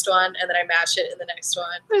the next one, and then I match it in the next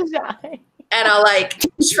one. And I'll like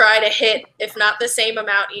try to hit, if not the same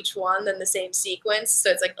amount each one, then the same sequence. So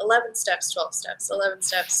it's like 11 steps, 12 steps, 11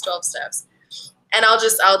 steps, 12 steps. And I'll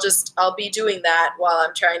be doing that while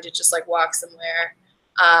I'm trying to just like walk somewhere.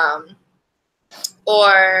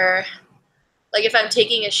 Or like if I'm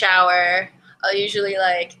taking a shower, I'll usually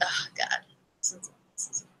like, oh God, this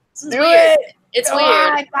is weird. It's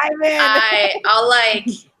weird. I'll like,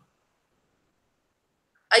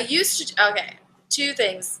 I used to, okay, two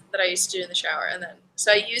things that I used to do in the shower. And then,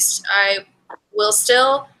 so I will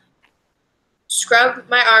still scrub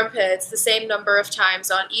my armpits the same number of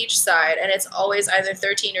times on each side, and it's always either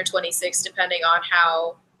 13 or 26, depending on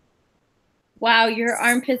how. Wow, your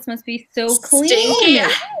armpits must be so clean. Stinky.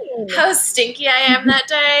 How stinky I am that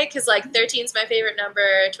day, because like 13 is my favorite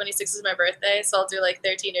number, 26 is my birthday, so I'll do like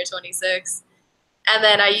 13 or 26. And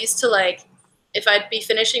then I used to like, if I'd be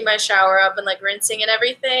finishing my shower up and like rinsing and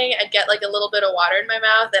everything, I'd get like a little bit of water in my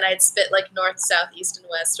mouth, and I'd spit like north, south, east, and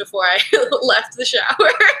west before I left the shower.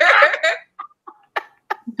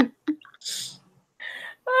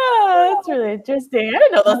 Oh, that's really interesting. I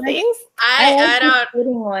didn't know those things. I don't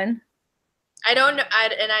know. I don't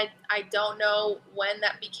know when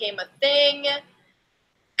that became a thing. And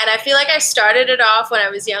I feel like I started it off when I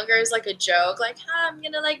was younger as like a joke, like, I'm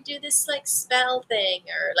gonna like do this like spell thing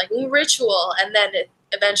or like ritual, and then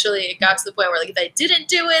eventually it got to the point where like if I didn't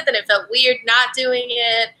do it, then it felt weird not doing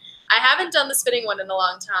it. I haven't done the spitting one in a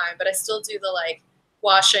long time, but I still do the like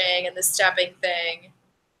washing and the stepping thing.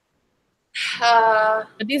 But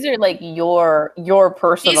these are like your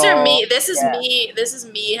personal. These are me. This is me. This is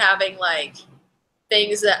me having like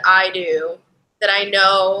things that I do that I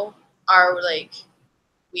know are like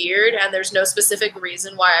weird, and there's no specific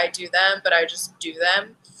reason why I do them, but I just do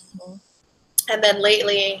them. Mm-hmm. And then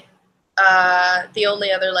lately, the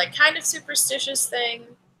only other like kind of superstitious thing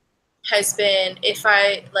has been if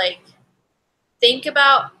I like think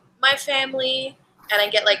about my family and I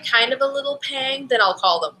get like kind of a little pang, then I'll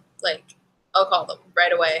call them. Like I'll call them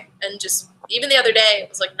right away. And just even the other day, it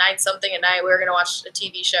was like 9-something at night. We were gonna watch a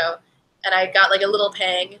TV show, and I got like a little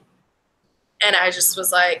pang, and I just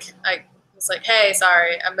was like, hey,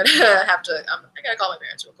 sorry, I'm gonna have to. I gotta call my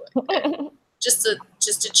parents real quick, just to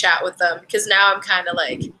chat with them, because now I'm kind of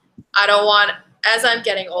like, I don't want. As I'm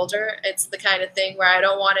getting older, it's the kind of thing where I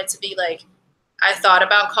don't want it to be like I thought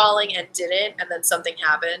about calling and didn't, and then something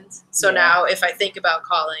happened. So now, if I think about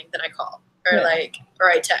calling, then I call or I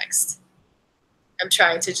text. I'm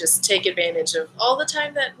trying to just take advantage of all the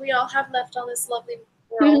time that we all have left on this lovely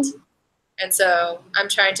world, and so I'm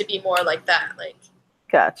trying to be more like that, like.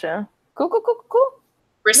 Gotcha. Cool.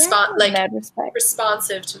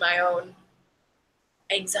 Responsive to my own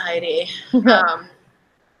anxiety.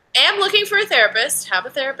 Am looking for a therapist. Have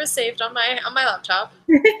a therapist saved on my laptop.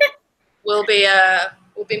 We'll be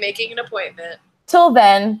making an appointment. Till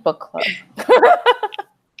then, book club.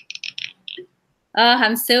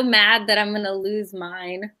 I'm so mad that I'm gonna lose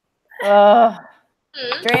mine. Andrea,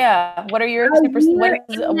 what are your what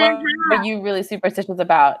are you really superstitious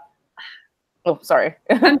about? Oh, sorry.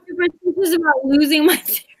 I'm superstitious about losing my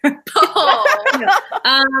therapist.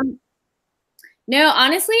 No,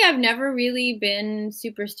 honestly, I've never really been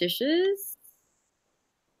superstitious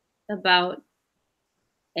about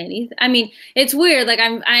anything. I mean, it's weird. Like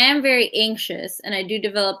I am very anxious, and I do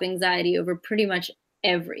develop anxiety over pretty much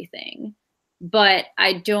everything. But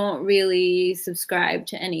I don't really subscribe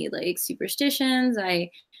to any like superstitions.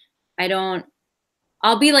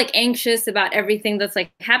 I'll be like anxious about everything that's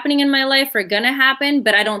like happening in my life or gonna happen,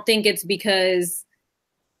 but I don't think it's because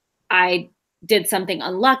I did something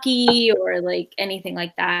unlucky or like anything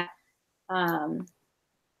like that. I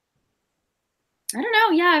don't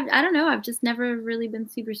know. Yeah, I don't know. I've just never really been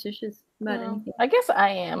superstitious about anything. I guess I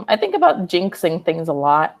am. I think about jinxing things a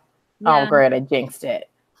lot. Yeah. Oh, great. I jinxed it.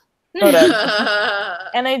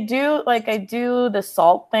 And I do the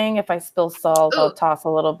salt thing. If I spill salt, I'll toss a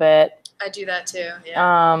little bit. I do that too.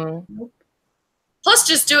 Yeah. Plus,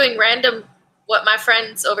 just doing random, what my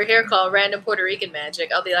friends over here call random Puerto Rican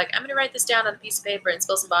magic. I'll be like, I'm gonna write this down on a piece of paper and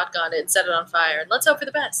spill some vodka on it and set it on fire, and let's hope for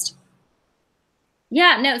the best.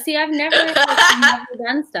 Yeah. No. See, I've never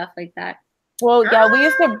done stuff like that. Well, yeah,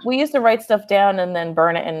 we used to write stuff down and then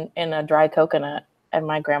burn it in a dry coconut at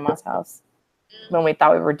my grandma's house when we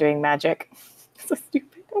thought we were doing magic. So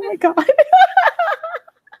stupid. Oh my god.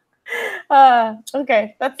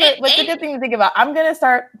 Okay, that's it. What's a good thing to think about? I'm gonna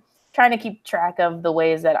start trying to keep track of the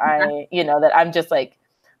ways that I, that I'm just like,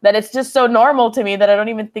 that it's just so normal to me that I don't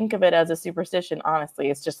even think of it as a superstition. Honestly,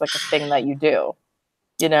 it's just like a thing that you do.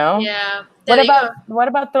 Yeah. What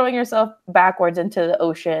about throwing yourself backwards into the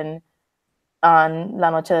ocean on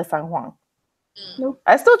La Noche de San Juan? Nope.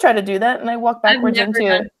 I still try to do that, and I walk backwards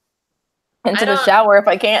into the shower if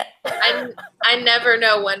I can't. I never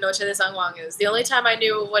know when Noche de San Juan is. The only time I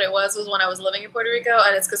knew what it was when I was living in Puerto Rico,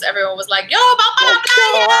 and it's because everyone was like, "Yo, Mama,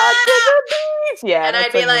 yeah." And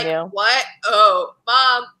I'd be like, "What? Oh,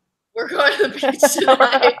 Mom, we're going to the beach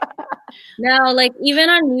tonight." No, like even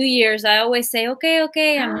on New Year's, I always say, okay,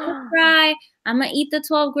 I'm gonna try. I'm gonna eat the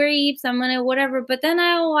 12 grapes. I'm gonna whatever. But then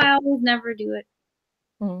I always never do it.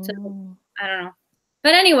 So I don't know.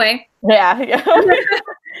 But anyway. Yeah.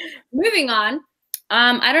 Moving on.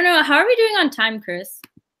 I don't know. How are we doing on time, Kris?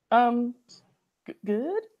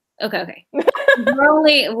 Good. Okay.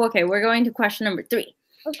 We're going to question number 3.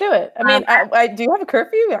 Let's do it. I mean, I do have a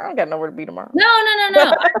curfew. I don't got nowhere to be tomorrow.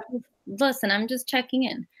 No. Listen, I'm just checking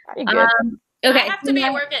in. Okay. I have to be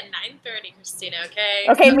at work at 9:30, Christina. Okay.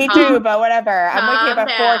 Okay, me too. But whatever. I'm waking up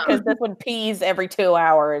at 4 because this one pees every 2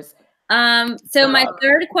 hours. So my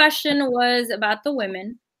third question was about the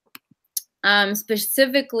women.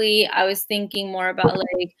 Specifically, I was thinking more about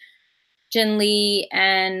like Jin Lee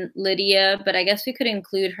and Lydia, but I guess we could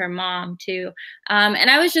include her mom too. And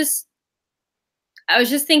I was just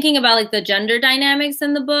thinking about like the gender dynamics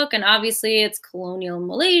in the book, and obviously it's colonial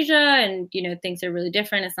Malaysia, and things are really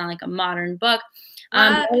different. It's not like a modern book.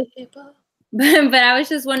 But I was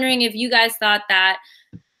just wondering if you guys thought that,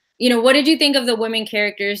 what did you think of the women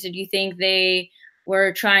characters? Did you think they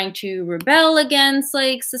were trying to rebel against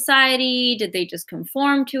like society? Did they just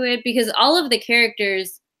conform to it? Because all of the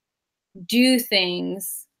characters do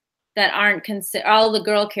things that aren't all the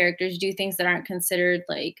girl characters do things that aren't considered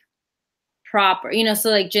like proper, so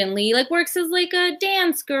like Jin Lee like works as like a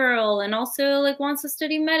dance girl and also like wants to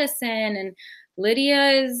study medicine, and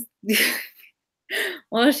Lydia is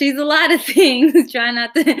well, she's a lot of things. Try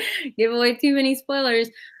not to give away too many spoilers.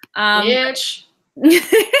 Bitch.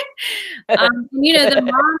 The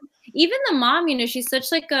mom, even the mom, she's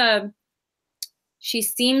such like she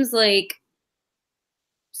seems like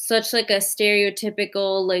such like a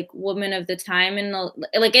stereotypical like woman of the time, and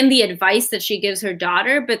like in the advice that she gives her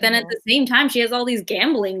daughter, but then at the same time she has all these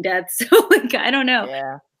gambling debts. So like I don't know.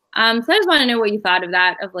 Yeah. So I just want to know what you thought of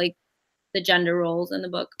that, of like the gender roles in the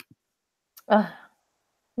book.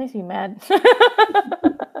 Makes me mad.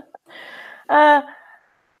 I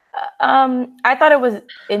thought it was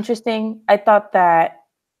interesting. I thought that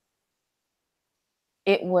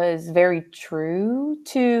it was very true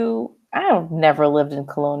to. I've never lived in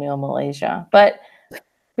colonial Malaysia, but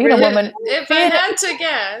being a woman. If I had to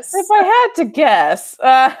guess,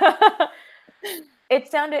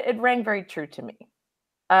 it rang very true to me.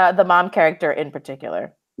 The mom character in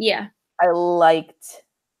particular. Yeah, I liked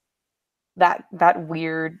that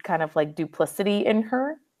weird kind of like duplicity in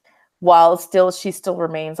her, while she still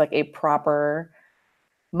remains like a proper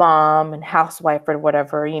mom and housewife or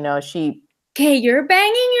whatever. She. Okay, you're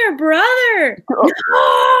banging your brother.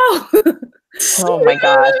 Oh, oh my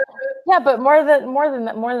gosh. Yeah, but more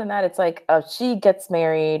than that, it's like she got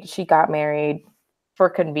married for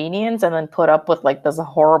convenience and then put up with like this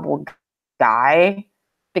horrible guy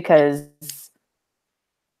because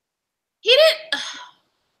he didn't.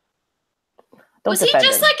 Was he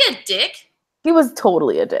just like a dick? He was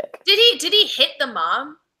totally a dick. Did he hit the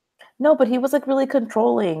mom? No, but he was like really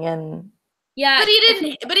controlling and. Yeah, but he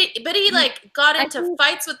didn't. But he like got into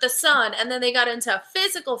fights with the son, and then they got into a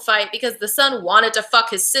physical fight because the son wanted to fuck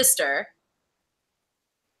his sister,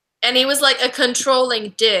 and he was like a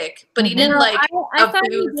controlling dick. But he didn't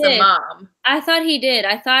abuse the mom. I thought he did.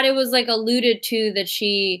 I thought it was like alluded to that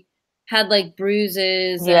she had like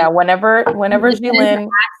bruises. Yeah, whenever Jilin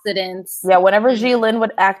accidents. Yeah, whenever Jilin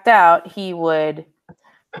would act out, he would.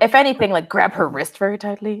 If anything, like grab her wrist very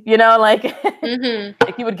tightly, like,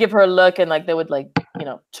 like he would give her a look and like they would like,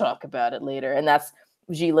 talk about it later. And that's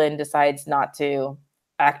Jilin decides not to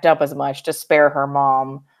act up as much to spare her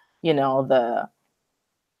mom you know,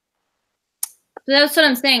 That's what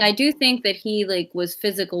I'm saying. I do think that he like was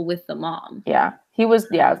physical with the mom. Yeah, he was.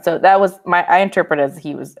 Yeah, so that was I interpret as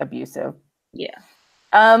he was abusive. Yeah.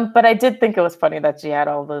 But I did think it was funny that she had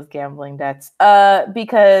all those gambling debts.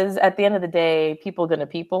 Because at the end of the day, people gonna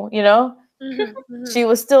people, you know? She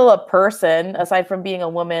was still a person, aside from being a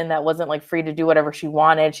woman that wasn't like free to do whatever she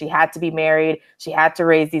wanted. She had to be married. She had to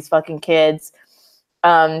raise these fucking kids.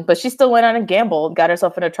 But she still went out and gambled, got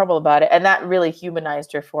herself into trouble about it. And that really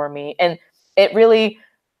humanized her for me. And it really,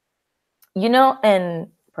 you know, and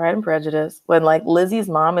Pride and Prejudice, when like Lizzie's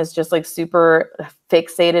mom is just like super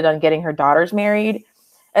fixated on getting her daughters married,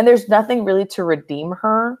 and there's nothing really to redeem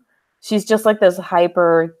her. She's just like this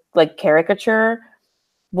hyper like caricature.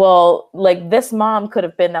 Well, like this mom could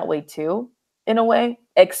have been that way too, in a way,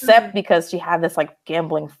 except because she had this like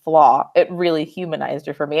gambling flaw. It really humanized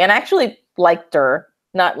her for me. And I actually liked her,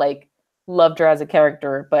 not like loved her as a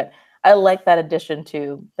character, but I like that addition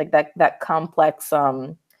to like that complex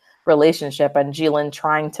relationship, and Jilin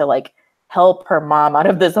trying to like help her mom out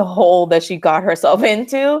of this hole that she got herself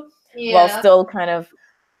into, while still kind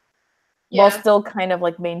of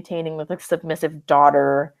like maintaining with like submissive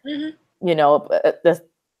daughter, you know, this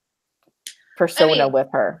persona with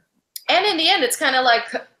her. And in the end, it's kind of like,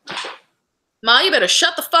 Ma, you better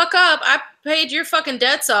shut the fuck up. I paid your fucking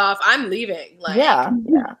debts off. I'm leaving. Like, yeah.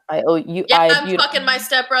 I owe you. Yeah, I'm fucking my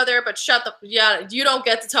stepbrother, but you don't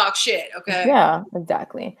get to talk shit, okay? Yeah,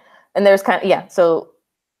 exactly. And there's so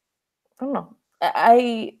I don't know.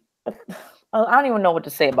 I don't even know what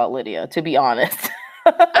to say about Lydia, to be honest.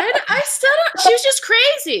 I still don't. She was just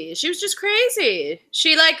crazy.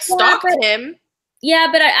 She like stalked him. Yeah,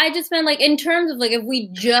 but I just meant like in terms of like if we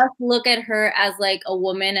just look at her as like a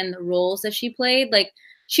woman and the roles that she played, like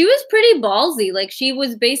she was pretty ballsy. Like she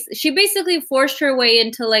basically forced her way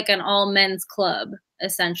into like an all men's club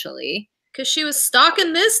essentially. Because she was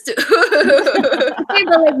stalking this dude. Okay,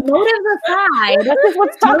 but like motives aside, that's just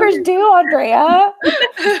what stalkers do, Andrea.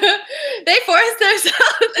 They forced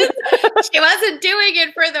themselves. She wasn't doing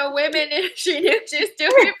it for the women, and she knew she was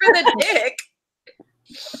doing it for the dick.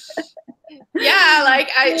 Yeah, like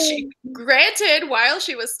granted, while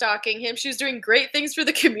she was stalking him, she was doing great things for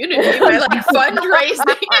the community by like fundraising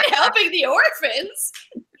and helping the orphans.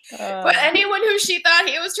 But anyone who she thought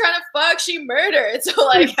he was trying to fuck, she murdered. So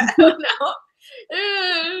like, I don't know.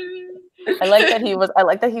 I like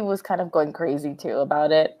that he was kind of going crazy too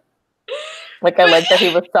about it. Like I like that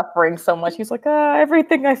he was suffering so much. He's like,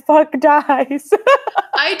 everything I fuck dies.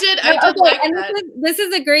 I did like and that. This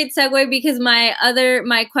is a great segue because my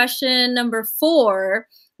question number 4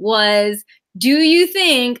 was, do you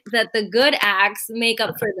think that the good acts make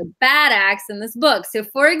up for the bad acts in this book? So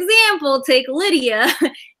for example, take Lydia,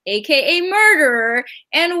 aka murderer,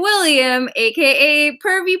 and William, aka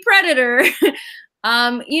pervy predator.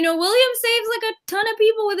 You know, William saves like a ton of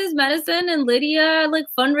people with his medicine, and Lydia like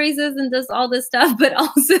fundraises and does all this stuff, but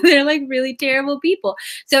also they're like really terrible people.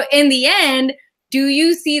 So in the end, do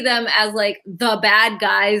you see them as like the bad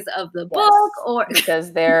guys of the book, or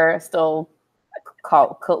because they're still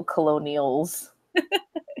colonials?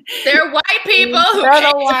 They're white people. They're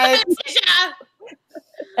the whites.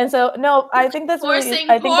 And so, no, I think that's forcing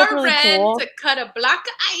really Ren cool to cut a block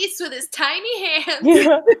of ice with his tiny hands.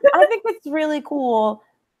 Yeah, I think it's really cool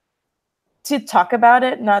to talk about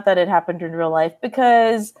it. Not that it happened in real life,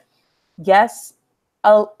 because yes,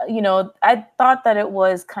 you know, I thought that it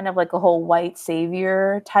was kind of like a whole white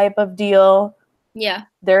savior type of deal. Yeah,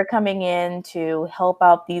 they're coming in to help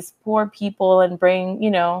out these poor people and bring,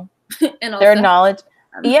 you know, and their knowledge.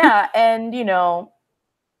 Yeah, and you know,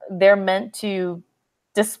 they're meant to,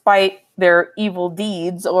 despite their evil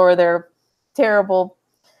deeds or their terrible,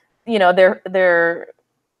 you know, they're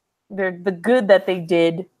the good that they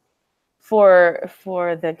did for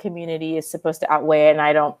the community is supposed to outweigh it.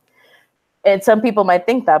 And some people might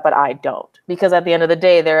think that, but I don't, because at the end of the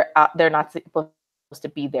day, they're not supposed to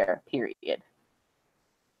be there, period.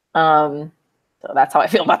 So that's how I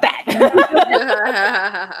feel about that.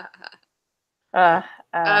 Yeah,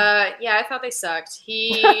 I thought they sucked.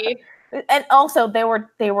 And also they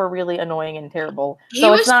were really annoying and terrible. He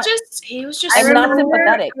was just I'm not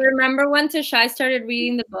sympathetic. Remember when Tashay started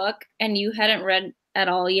reading the book and you hadn't read at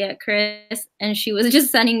all yet, Kris, and she was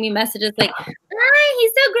just sending me messages like, "Hi,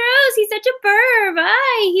 he's so gross. He's such a perv.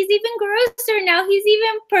 Hi, he's even grosser now. He's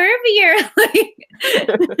even pervier."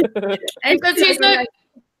 Because he's like,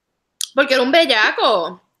 porque era un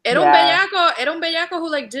bellaco. Era un bellaco who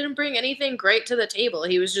like didn't bring anything great to the table.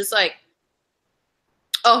 He was just like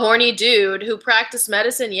a horny dude who practiced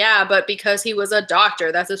medicine, yeah, but because he was a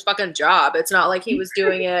doctor, that's his fucking job. It's not like he was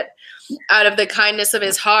doing it out of the kindness of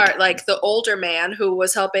his heart, like the older man who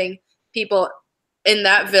was helping people in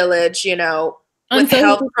that village, you know, with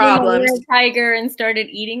health problems. A tiger and started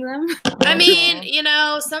eating them. I mean, you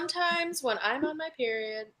know, sometimes when I'm on my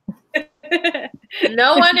period,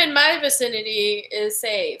 no one in my vicinity is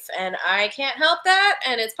safe, and I can't help that,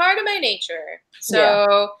 and it's part of my nature.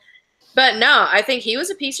 So, but no, I think he was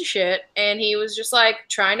a piece of shit, and he was just like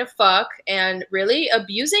trying to fuck and really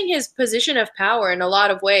abusing his position of power in a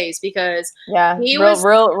lot of ways, because he was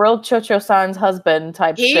real Chocho-san's husband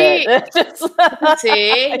type shit.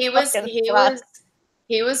 See,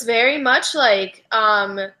 he was very much like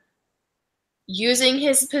using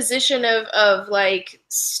his position of like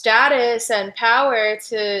status and power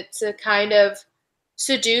to kind of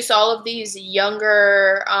seduce all of these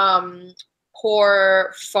younger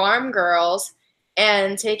poor farm girls,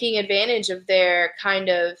 and taking advantage of their kind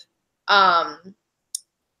of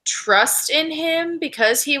trust in him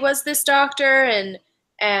because he was this doctor,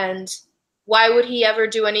 and why would he ever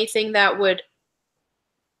do anything that would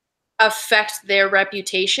affect their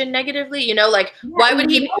reputation negatively? You know, like why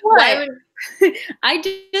would he? Why would I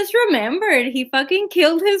just remembered he fucking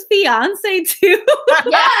killed his fiance too.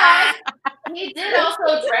 Yeah, he did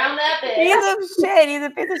also drown that bitch. He's a shit. He's a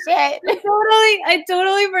piece of shit. I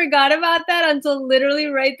totally forgot about that until literally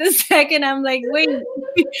right this second. I'm like, wait,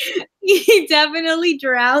 he definitely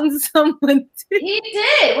drowned someone too. He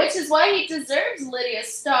did, which is why he deserves Lydia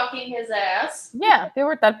stalking his ass. Yeah, they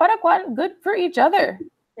were tal para cual, good for each other.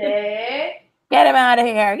 Hey. Get him out of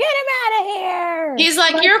here. Get him out of here. He's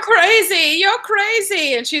like, you're crazy. You're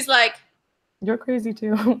crazy. And she's like, you're crazy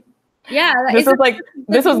too. Yeah. This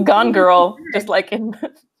was Gone Girl. Just like in.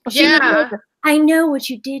 Yeah. I know what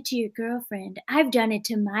you did to your girlfriend. I've done it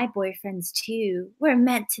to my boyfriends too. We're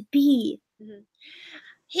meant to be. Mm-hmm.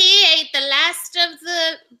 He ate the last of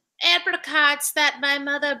the apricots that my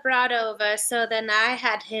mother brought over, so then I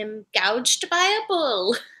had him gouged by a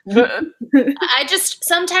bull.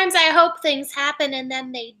 Sometimes I hope things happen and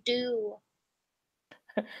then they do.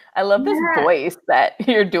 I love this voice that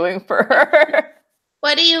you're doing for her.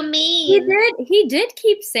 What do you mean? He did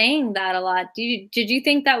keep saying that a lot. Did you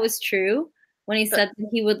think that was true when he said that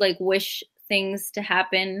he would like wish things to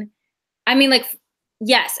happen? I mean, like,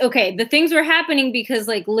 yes, okay, the things were happening because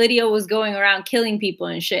like Lydia was going around killing people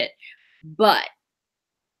and shit, but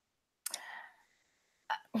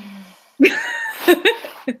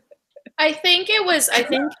I think it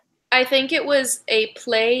was a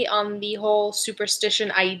play on the whole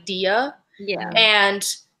superstition idea. Yeah. And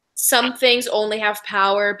some things only have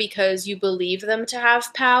power because you believe them to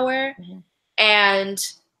have power. Mm-hmm.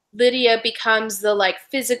 And Lydia becomes the like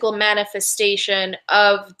physical manifestation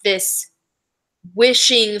of this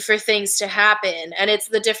wishing for things to happen. And it's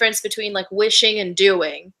the difference between like wishing and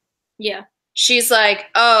doing. Yeah. She's like,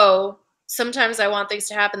 oh, sometimes I want things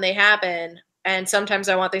to happen, they happen. And sometimes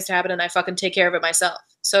I want things to happen and I fucking take care of it myself.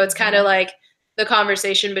 So it's kind of like the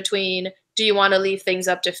conversation between, do you want to leave things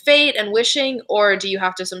up to fate and wishing, or do you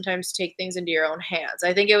have to sometimes take things into your own hands?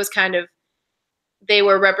 I think it was kind of, they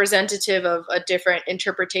were representative of a different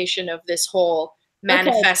interpretation of this whole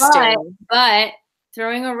manifesting. Okay, but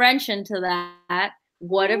throwing a wrench into that,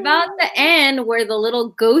 what about the end where the little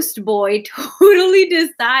ghost boy totally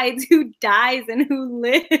decides who dies and who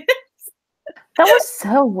lives? That was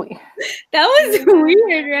so weird. That was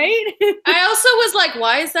weird, right? I also was like,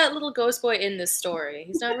 why is that little ghost boy in this story?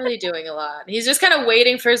 He's not really doing a lot. He's just kind of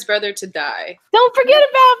waiting for his brother to die. Don't forget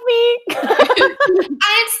about me.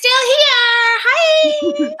 I'm still here.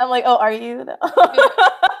 Hi. I'm like, oh, are you?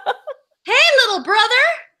 Hey, little brother.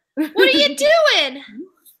 What are you doing?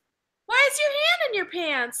 Why is your hand in your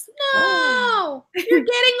pants? No. You're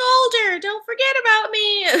getting older. Don't forget about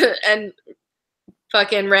me. And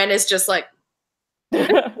fucking Ren is just like,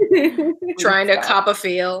 trying to cop a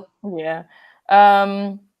feel. Yeah.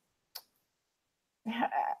 About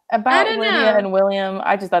Lydia and William,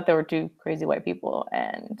 I just thought they were two crazy white people,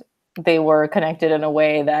 and they were connected in a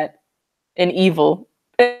way that in evil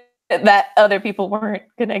that other people weren't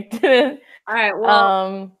connected. All right.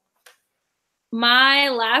 Well, my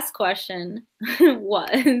last question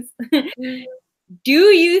was: do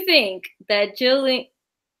you think that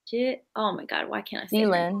oh my God, why can't I say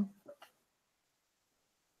Jilin?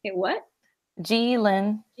 Okay, what?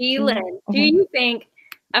 Jilin. Jilin. Do you think,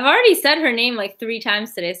 I've already said her name like 3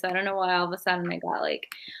 times today, so I don't know why all of a sudden I got like,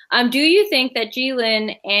 do you think that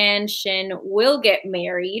Jilin and Shin will get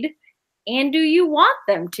married? And do you want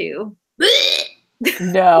them to?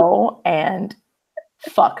 No, and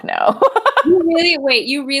fuck no.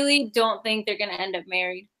 You really don't think they're gonna end up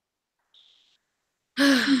married?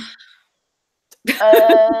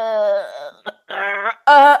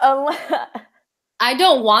 I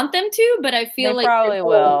don't want them to, but I feel they like probably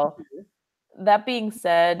will. That being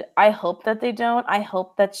said, I hope that they don't. I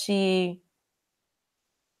hope that she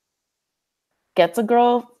gets a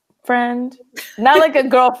girlfriend. Not like a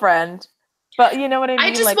girlfriend, but you know what I mean?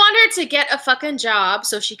 I just like, want her to get a fucking job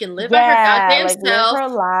so she can live by her goddamn like, self. live her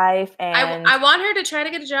life. And I want her to try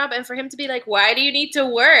to get a job and for him to be like, why do you need to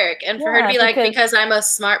work? And for her to be like, because I'm a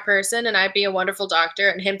smart person and I'd be a wonderful doctor.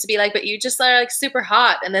 And him to be like, but you just are like super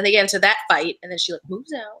hot. And then they get into that fight and then she like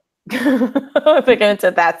moves out. They get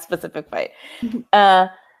into that specific fight.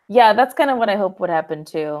 Yeah, that's kind of what I hope would happen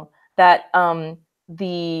too. That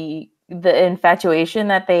the infatuation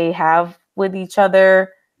that they have with each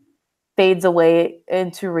other fades away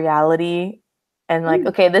into reality, and like,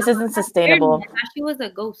 okay, this isn't sustainable. She was a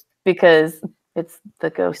ghost because it's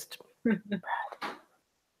the ghost, the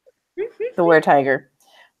were-tiger.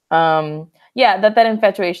 Yeah, that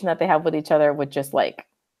infatuation that they have with each other would just like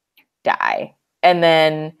die. And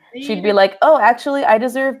then she'd be like, oh, actually, I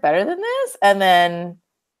deserve better than this. And then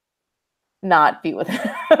not be with him.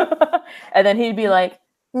 And then he'd be like,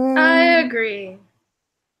 I agree.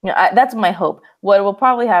 Yeah, that's my hope. What will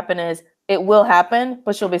probably happen is it will happen,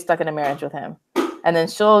 but she'll be stuck in a marriage with him. And then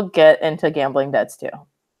she'll get into gambling debts too.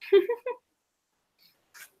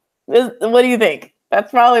 What do you think? That's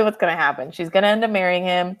probably what's going to happen. She's going to end up marrying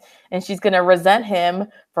him, and she's going to resent him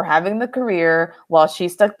for having the career while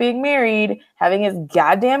she's stuck being married, having his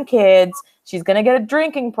goddamn kids. She's going to get a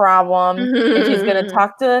drinking problem, and she's going to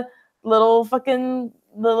talk to the little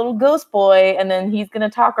ghost boy, and then he's going to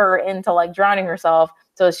talk her into like drowning herself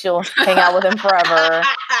so she'll hang out with him forever.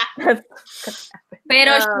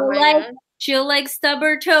 Pero she'll like stub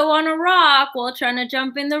her toe on a rock while trying to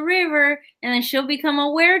jump in the river, and then she'll become a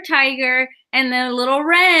were-tiger, and then little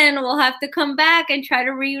Ren will have to come back and try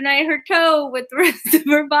to reunite her toe with the rest of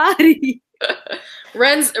her body.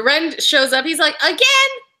 Ren shows up. He's like, again?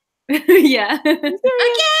 Yeah.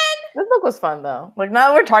 Again? This book was fun, though. Like, now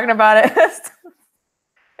that we're talking about it,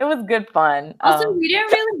 it was good fun. Also, we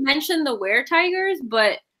didn't really mention the were-tigers,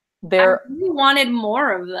 but I really wanted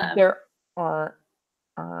more of them. There are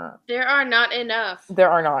not enough. There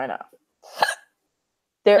are not enough.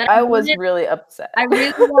 I was really upset. I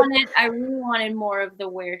really wanted more of the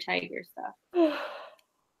were-tiger stuff.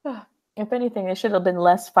 If anything, it should have been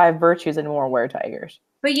less 5 virtues and more were-tigers.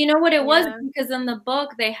 But you know what it was? Because in the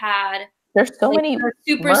book they had there's so many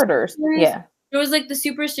murders. Yeah. There was like the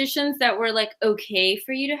superstitions that were like okay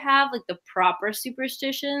for you to have, like the proper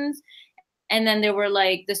superstitions. And then there were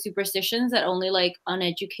like the superstitions that only like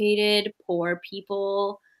uneducated, poor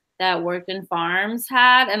people that worked in farms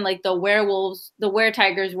had, and like the werewolves, the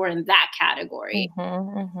were-tigers were in that category.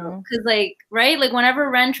 Because like, right, like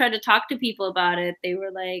whenever Ren tried to talk to people about it, they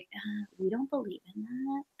were like, "We don't believe in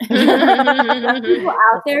that." People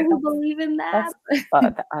out there who believe in that.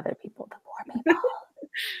 The other people, the poor people.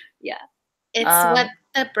 Yeah, it's what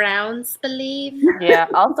the Browns believe. Yeah.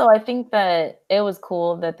 Also, I think that it was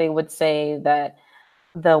cool that they would say that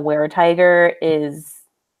the were-tiger is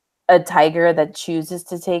a tiger that chooses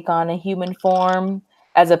to take on a human form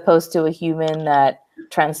as opposed to a human that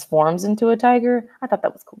transforms into a tiger. I thought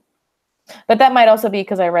that was cool. But that might also be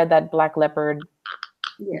because I read that Black Leopard,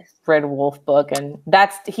 Red Wolf book, and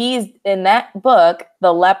he's in that book,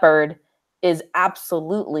 the leopard is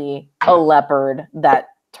absolutely a leopard that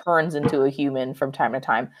turns into a human from time to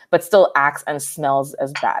time, but still acts and smells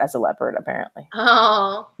as bad as a leopard, apparently.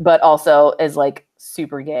 Oh. But also is like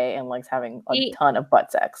super gay and likes having a ton of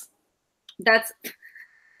butt sex. That's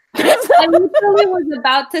I literally was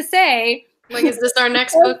about to say. Like, is this our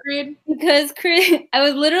next book read? Because I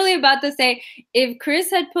was literally about to say, if Kris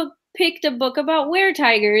had picked a book about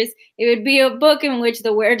were-tigers, it would be a book in which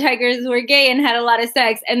the were-tigers were gay and had a lot of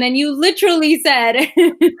sex. And then you literally said, "Hey,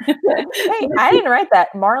 I didn't write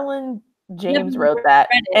that. Marlon James wrote that."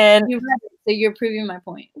 And you read it, so you're proving my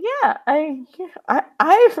point. Yeah, I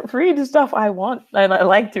read stuff I want and I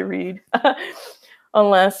like to read.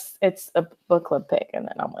 Unless it's a book club pick, and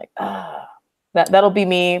then I'm like, that'll be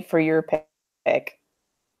me for your pick.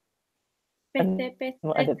 We'll end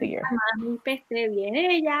of the year.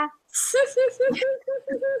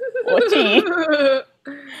 Okay.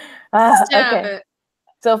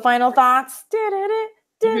 So final thoughts.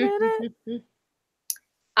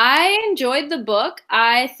 I enjoyed the book.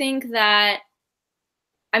 I think that,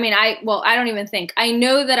 I don't even think. I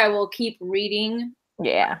know that I will keep reading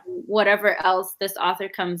whatever else this author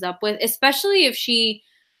comes up with, especially if she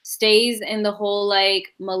stays in the whole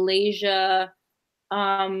like Malaysia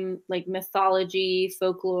like mythology,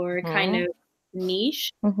 folklore kind of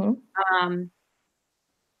niche.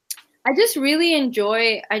 I just really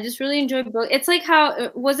enjoy book. It's like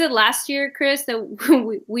how was it last year, Kris,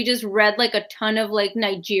 that we just read like a ton of like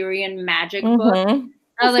Nigerian magic books.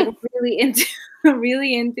 I was like really into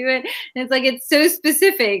it. And it's like it's so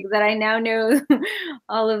specific that I now know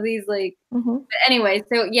all of these like but anyway,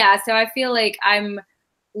 so I feel like I'm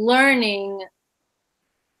learning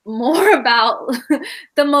more about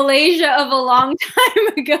the Malaysia of a long time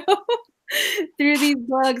ago through these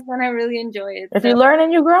books, and I really enjoy it. If you learn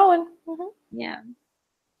and you're growing. Yeah.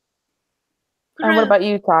 And what about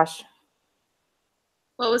you, Tosh?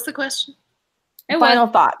 What was the question? Final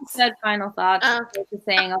thoughts. Said final thoughts. Just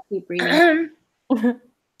saying, I'll keep reading.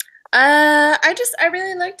 I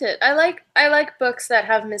really liked it. I like books that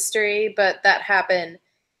have mystery, but that happen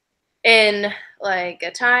in like a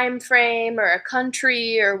time frame or a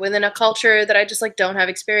country or within a culture that I just like don't have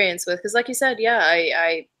experience with. Because like you said,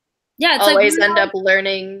 I always end up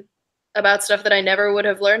learning about stuff that I never would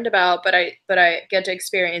have learned about, but I get to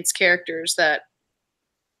experience characters that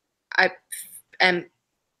I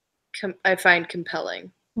find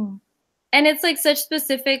compelling. And it's like such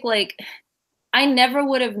specific, like I never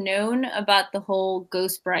would have known about the whole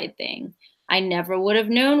Ghost Bride thing. I never would have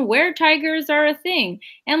known where tigers are a thing.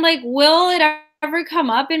 And like, will it ever come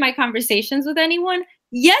up in my conversations with anyone?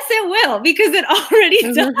 Yes, it will, because it already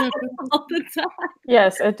does all the time.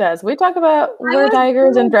 Yes, it does. We talk about were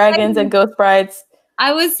tigers and dragons and ghost brides.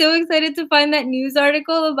 I was so excited to find that news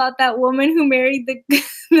article about that woman who married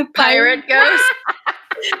the pirate ghost.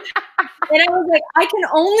 And I was like, I can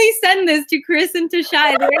only send this to Kris and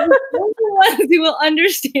Tashay. They're the only ones who will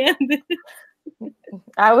understand this.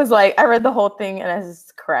 I was like, I read the whole thing and I was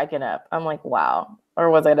just cracking up. I'm like, wow. Or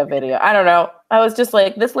was it a video? I don't know. I was just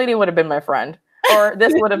like, this lady would have been my friend. Or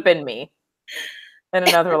this would have been me in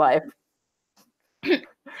another life.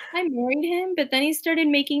 I married him, but then he started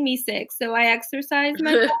making me sick. So I exercised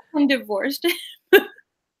myself and divorced him.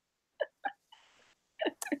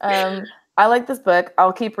 I like this book.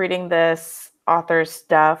 I'll keep reading this author's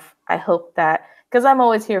stuff. I hope that, because I'm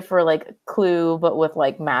always here for like Clue, but with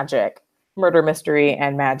like magic, murder mystery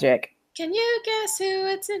and magic. Can you guess who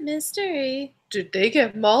it's a mystery? Did they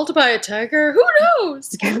get mauled by a tiger? Who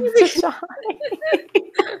knows?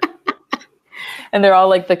 And they're all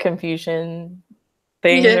like the Confucian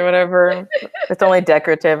things or whatever. It's only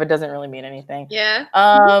decorative. It doesn't really mean anything. Yeah.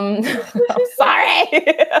 I'm sorry.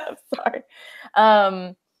 I'm sorry.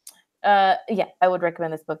 Yeah, I would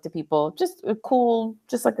recommend this book to people. Just a cool,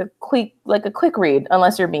 just like a quick read,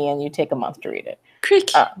 unless you're me and you take a month to read it.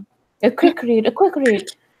 A quick read.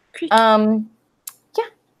 Yeah.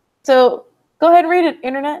 So go ahead and read it,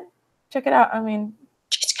 internet. Check it out. I mean,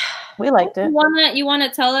 we liked it. You wanna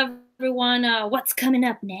tell everyone what's coming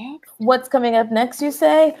up next? What's coming up next, you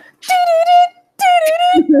say?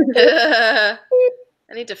 I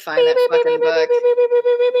need to find that fucking book.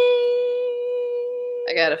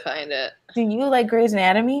 I gotta find it. Do you like Grey's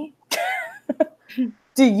Anatomy?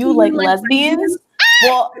 Do you like lesbians?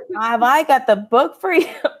 Well, have I got the book for you?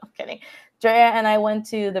 I'm kidding. Andrea and I went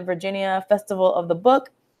to the Virginia Festival of the Book,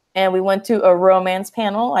 and we went to a romance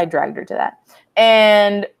panel. I dragged her to that.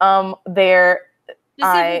 And there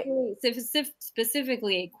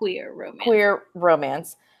specifically a queer romance. Queer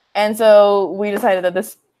romance. And so we decided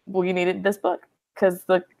that we needed this book because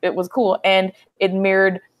it was cool. And it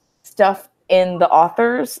mirrored stuff in the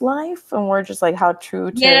author's life. And we're just like, how true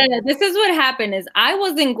to... Yeah, this is what happened is I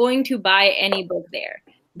wasn't going to buy any book there.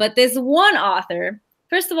 But this one author...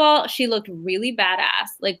 First of all, she looked really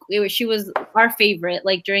badass. Like she was our favorite.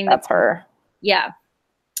 Like during That's her. Yeah.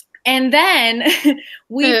 And then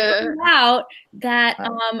we found out that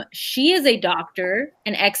she is a doctor,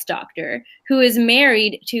 an ex-doctor, who is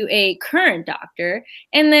married to a current doctor.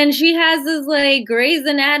 And then she has this like Grey's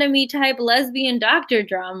Anatomy type lesbian doctor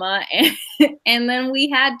drama. And then we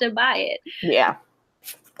had to buy it. Yeah.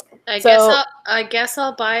 I guess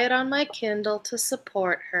I'll buy it on my Kindle to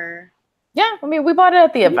support her. Yeah, I mean, we bought it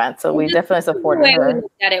at the event, so we definitely supported her. We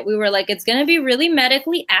looked at it. We were like, it's going to be really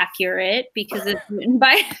medically accurate because it's written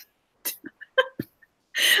by...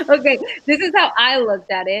 Okay, this is how I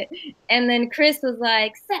looked at it. And then Kris was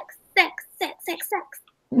like, sex.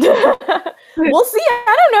 We'll see.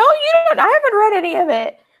 I don't know. I haven't read any of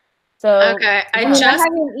it. So okay, I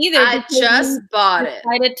just bought it.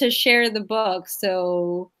 Decided to share the book,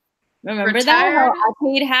 so... Remember that? How I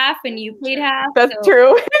paid half and you paid half? That's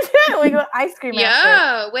true. We got ice cream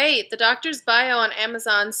after. Wait. The doctor's bio on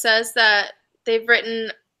Amazon says that they've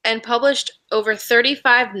written and published over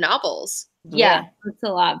 35 novels. Yeah, that's a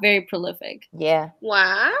lot. Very prolific. Yeah.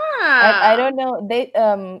 Wow. I don't know. They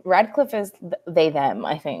Radcliffe is they them,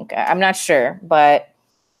 I think. I'm not sure, but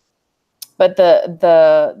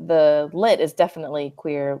the lit is definitely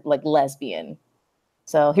queer, like lesbian.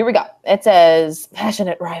 So here we go. It says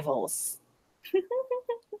passionate rivals.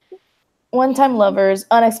 One-time lovers,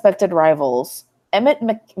 unexpected rivals. Emmett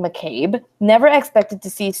McCabe never expected to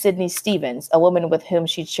see Sydney Stevens, a woman with whom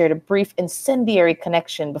she'd shared a brief incendiary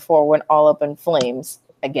connection before went all up in flames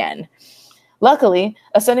again. Luckily,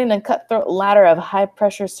 ascending a cutthroat ladder of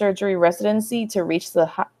high-pressure surgery residency to reach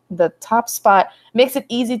the top spot makes it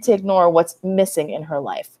easy to ignore what's missing in her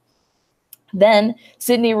life. Then,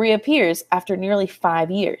 Sydney reappears after nearly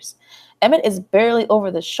 5 years. Emmett is barely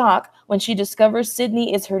over the shock when she discovers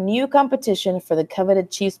Sydney is her new competition for the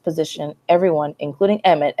coveted chief's position everyone, including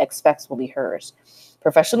Emmett, expects will be hers.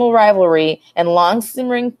 Professional rivalry and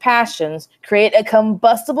long-simmering passions create a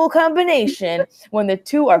combustible combination when the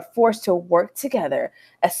two are forced to work together,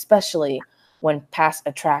 especially when past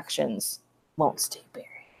attractions won't stay buried.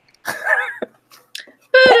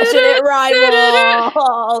 Passionate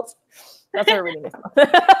rivals! That's what we're reading this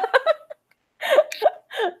month.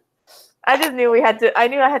 I just knew I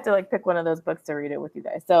knew I had to like pick one of those books to read it with you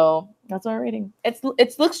guys. So that's what I'm reading. It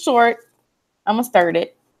looks short. I'm gonna start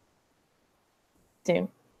it soon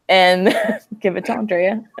and give it to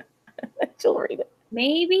Andrea. She'll read it.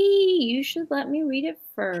 Maybe you should let me read it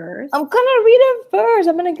first. I'm gonna read it first.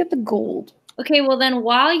 I'm gonna get the gold. Okay, well then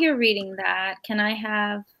while you're reading that, can I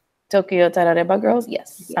have Tokyo Tarareba Girls?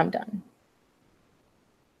 Yes, yeah. I'm done.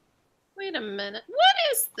 Wait a minute. What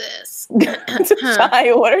is this?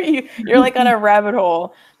 Tashay, what are you? You're like on a rabbit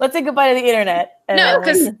hole. Let's say goodbye to the internet. No,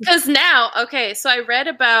 because now, okay, so I read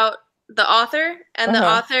about the author and the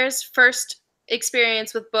author's first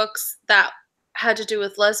experience with books that had to do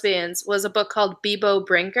with lesbians was a book called Bebo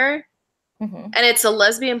Brinker. And it's a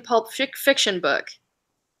lesbian pulp fiction book.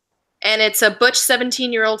 And it's a butch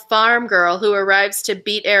 17-year-old farm girl who arrives to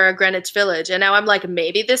beat-era Greenwich Village. And now I'm like,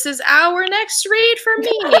 maybe this is our next read for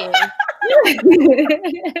me.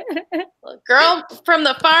 Girl from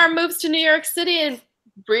the farm moves to New York City and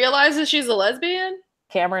realizes she's a lesbian.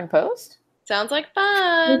 Cameron Post? Sounds like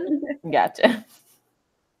fun. Gotcha.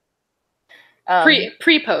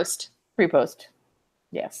 Pre-post. Pre-post.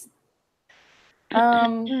 Yes.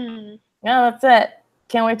 Yeah, that's it.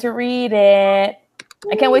 Can't wait to read it.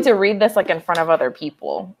 I can't wait to read this like in front of other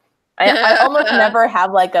people. I almost never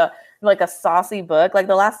have like a saucy book. Like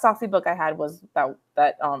the last saucy book I had was that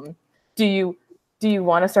do you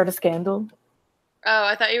want to start a scandal? Oh,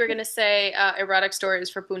 I thought you were gonna say erotic stories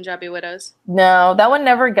for Punjabi widows. No, that one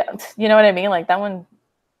never got. You know what I mean? Like that one,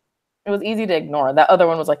 it was easy to ignore. That other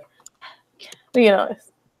one was like, you know,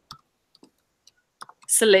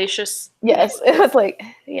 salacious. Yes, it was like,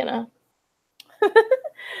 you know.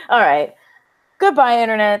 All right. Goodbye,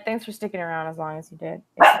 internet. Thanks for sticking around as long as you did.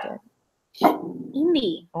 Yes, you did.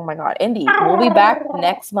 Indy? Oh my God, Indy. We'll be back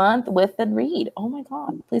next month with the read. Oh my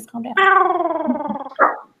God, please calm down.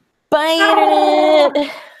 Bye,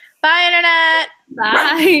 internet. Bye, internet.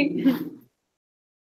 Bye.